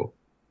sure.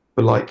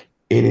 But like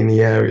in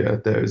any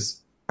area,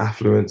 there's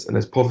affluence and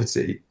there's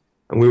poverty.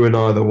 And we were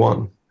neither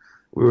one.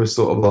 We were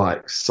sort of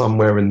like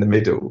somewhere in the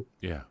middle.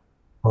 Yeah.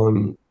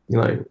 You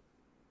know,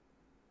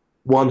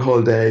 one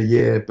holiday a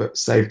year, but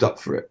saved up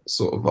for it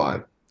sort of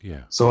vibe.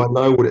 Yeah. So I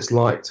know what it's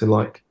like to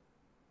like,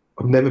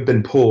 I've never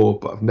been poor,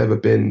 but I've never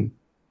been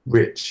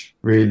rich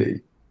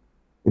really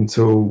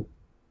until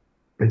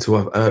I've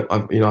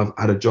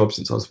had a job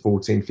since I was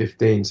 14,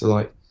 15. So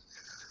like,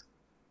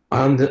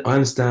 I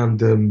understand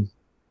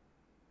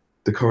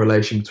the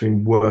correlation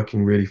between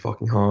working really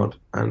fucking hard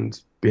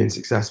and being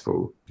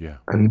successful. Yeah.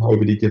 And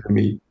nobody giving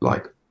me,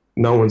 like,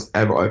 no one's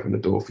ever opened the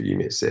door for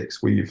Uni at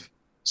 6. We've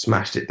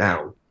smashed it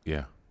down.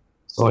 Yeah.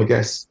 So I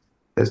guess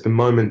there's been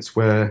moments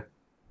where,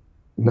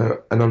 you know,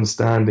 an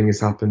understanding has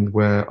happened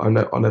where I'll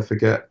never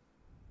forget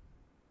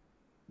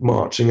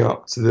marching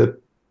up to the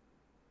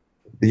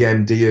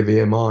MD of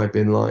EMI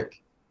being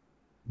like,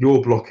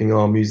 you're blocking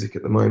our music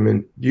at the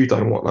moment. You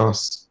don't want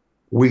us.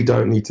 We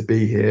don't need to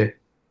be here.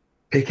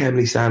 Pick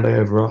Emily Sandé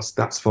over us.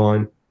 That's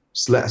fine.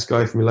 Just let us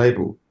go from your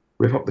label.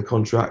 Rip up the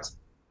contract.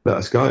 Let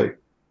us go.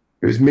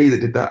 It was me that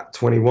did that at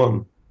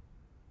 21.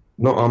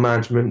 Not our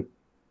management,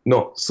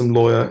 not some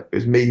lawyer. It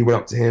was me who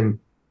went up to him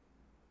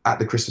at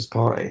the Christmas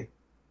party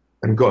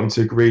and got him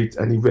to agree,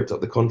 and he ripped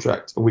up the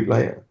contract a week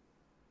later.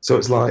 So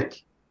it's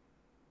like,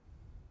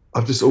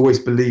 I've just always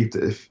believed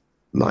that if,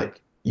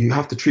 like, you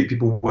have to treat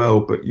people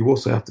well, but you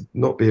also have to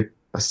not be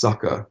a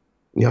sucker.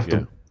 You have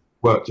to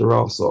work your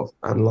ass off.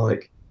 And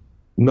like,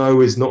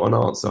 no is not an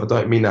answer. I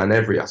don't mean that in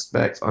every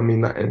aspect. I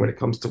mean that when it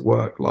comes to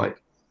work,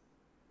 like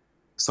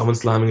someone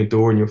slamming a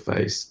door in your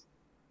face,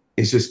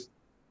 it's just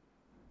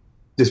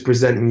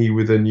presenting you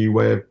with a new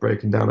way of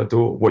breaking down a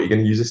door. What are you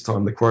going to use this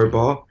time? The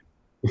crowbar?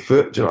 The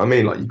foot? Do you know what I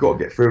mean? Like, you got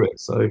to get through it.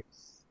 So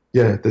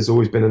yeah, there's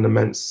always been an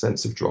immense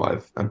sense of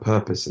drive and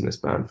purpose in this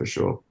band for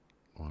sure.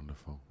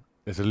 Wonderful.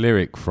 There's a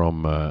lyric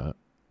from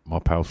my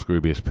pal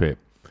Scroobius Pip,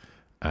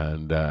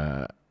 and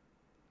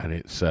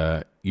it's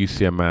you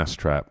see a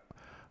mousetrap,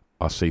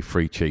 I see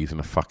free cheese and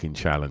a fucking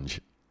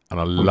challenge. And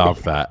I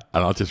love that.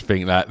 And I just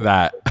think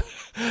that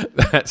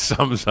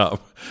sums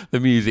up the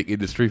music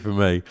industry for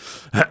me.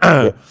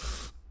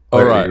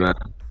 All right.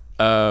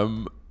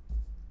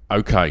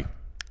 Okay.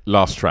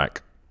 Last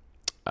track.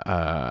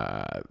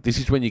 This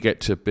is when you get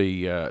to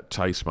be a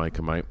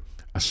tastemaker, mate.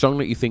 A song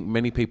that you think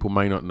many people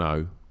may not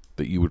know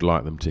that you would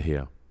like them to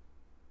hear.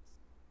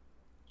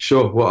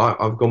 Sure. Well,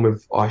 I've gone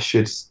with I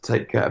Should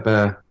Take Care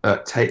Bear.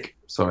 Take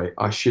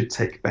I Should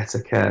Take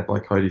Better Care by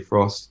Cody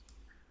Frost.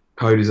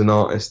 Cody's an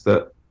artist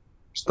that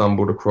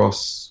stumbled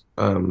across,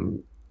 I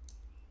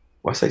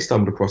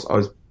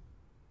was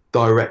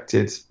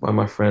directed by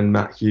my friend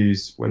Matt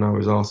Hughes when I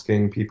was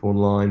asking people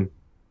online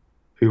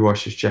who I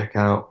should check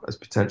out as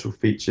potential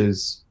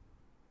features,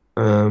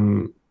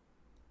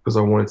 because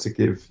I wanted to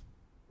give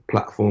a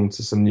platform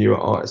to some newer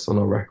artists on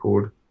our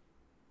record.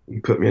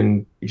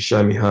 He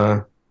showed me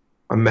her.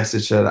 I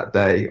messaged her that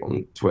day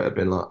on Twitter,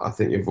 being like, I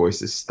think your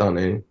voice is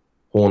stunning,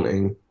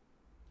 haunting,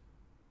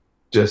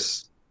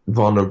 just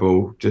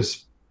vulnerable,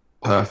 just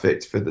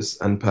perfect for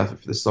this, and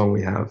perfect for the song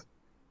we have.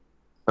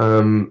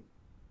 And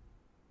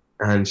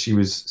she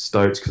was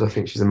stoked because I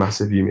think she's a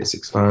massive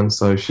U-Mix fan,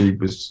 so she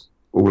was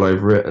all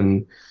over it,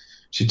 and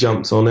she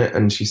jumped on it,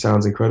 and she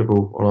sounds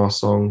incredible on our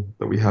song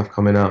that we have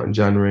coming out in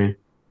January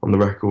on the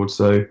record.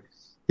 So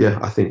yeah,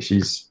 I think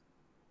it's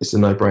a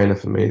no-brainer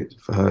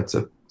for her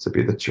to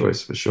be the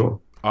choice for sure.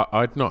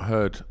 I'd not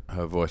heard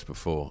her voice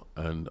before,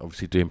 and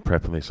obviously doing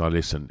prep on this, I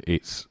listened.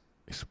 It's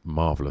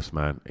marvellous,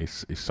 man.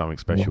 It's something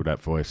special,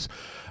 that voice.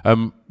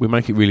 We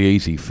make it really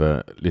easy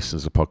for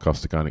listeners of the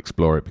podcast to go and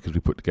explore it, because we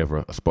put together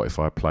a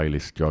Spotify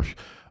playlist, Josh,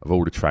 of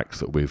all the tracks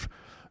that we've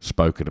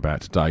spoken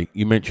about today.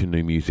 You mentioned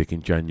new music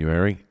in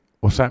January.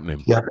 What's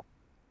happening? Yeah.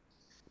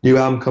 New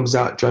album comes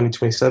out January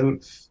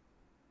 27th.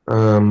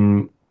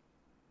 And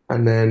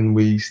then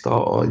we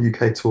start our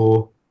UK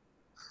tour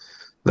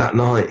that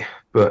night,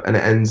 and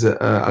it ends at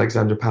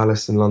Alexandra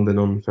Palace in London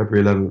on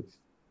February 11th.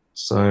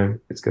 So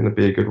it's going to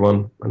be a good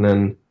one. And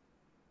then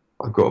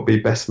I've got to be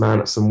best man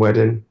at some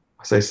wedding.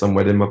 I say some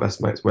wedding, my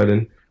best mate's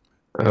wedding,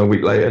 a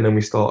week later, and then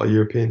we start our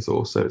European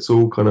tour. So it's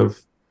all kind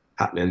of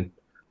happening.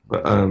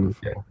 But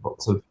yeah,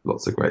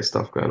 lots of great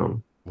stuff going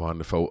on.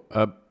 Wonderful.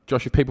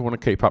 Josh, if people want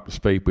to keep up to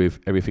speed with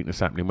everything that's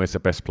happening, where's the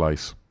best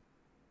place?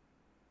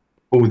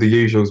 All the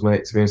usuals,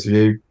 mate, to be honest with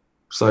you.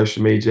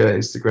 Social media,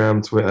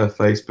 Instagram, Twitter,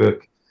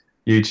 Facebook,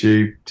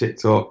 YouTube,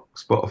 TikTok,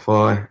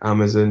 Spotify,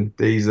 Amazon,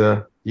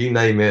 Deezer, you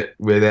name it,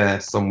 we're there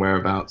somewhere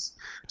abouts.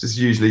 Just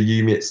usually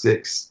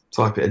U-Mix6,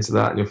 type it into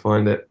that and you'll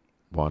find it.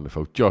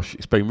 Wonderful. Josh,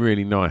 it's been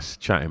really nice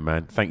chatting,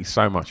 man. Thank you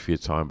so much for your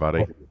time,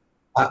 buddy.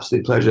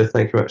 Absolute pleasure.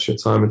 Thank you very much for your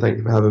time, and thank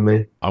you for having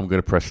me. I'm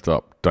going to press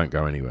stop. Don't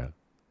go anywhere.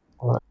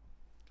 All right.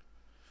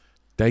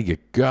 There you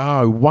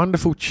go.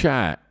 Wonderful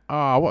chat.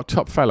 What a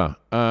top fella.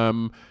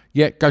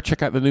 Yeah, go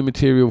check out the new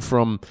material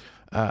from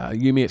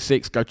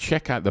U-Mix6. Go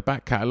check out the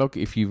back catalogue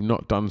if you've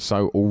not done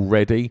so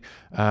already.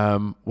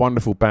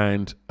 Wonderful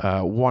band,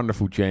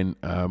 wonderful gent.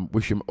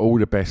 Wish them all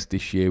the best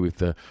this year with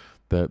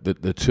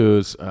the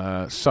tours.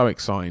 So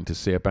exciting to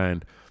see a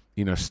band,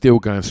 still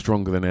going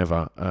stronger than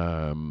ever.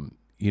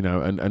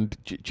 And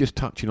just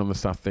touching on the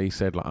stuff they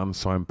said, like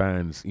unsigned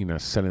bands,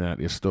 selling out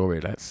their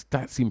story.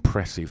 That's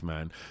impressive,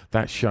 man.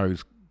 That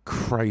shows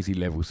crazy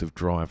levels of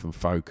drive and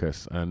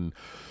focus, and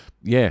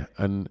yeah,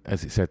 and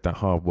as it said, that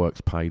hard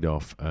work's paid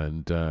off,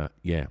 and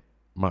yeah,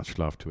 much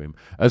love to him.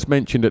 As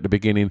mentioned at the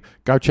beginning,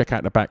 go check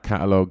out the back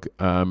catalogue.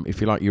 If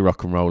you like your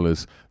rock and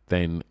rollers,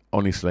 then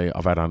honestly,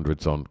 I've had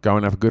hundreds on. Go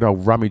and have a good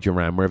old rummage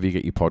around wherever you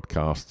get your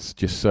podcasts.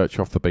 Just search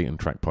Off the Beaten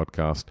Track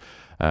podcast,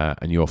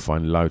 and you'll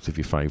find loads of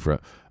your favourite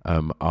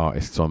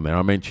artists on there.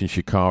 I mentioned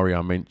Shikari.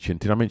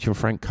 Did I mention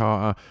Frank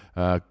Carter?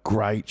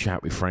 Great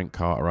chat with Frank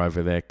Carter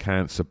over there.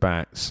 Cancer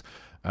Bats.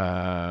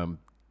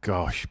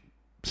 Gosh,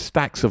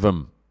 stacks of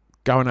them.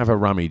 Go and have a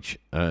rummage,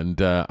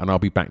 and I'll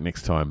be back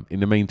next time.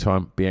 In the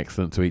meantime, be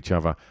excellent to each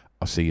other.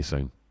 I'll see you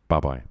soon.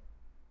 Bye-bye.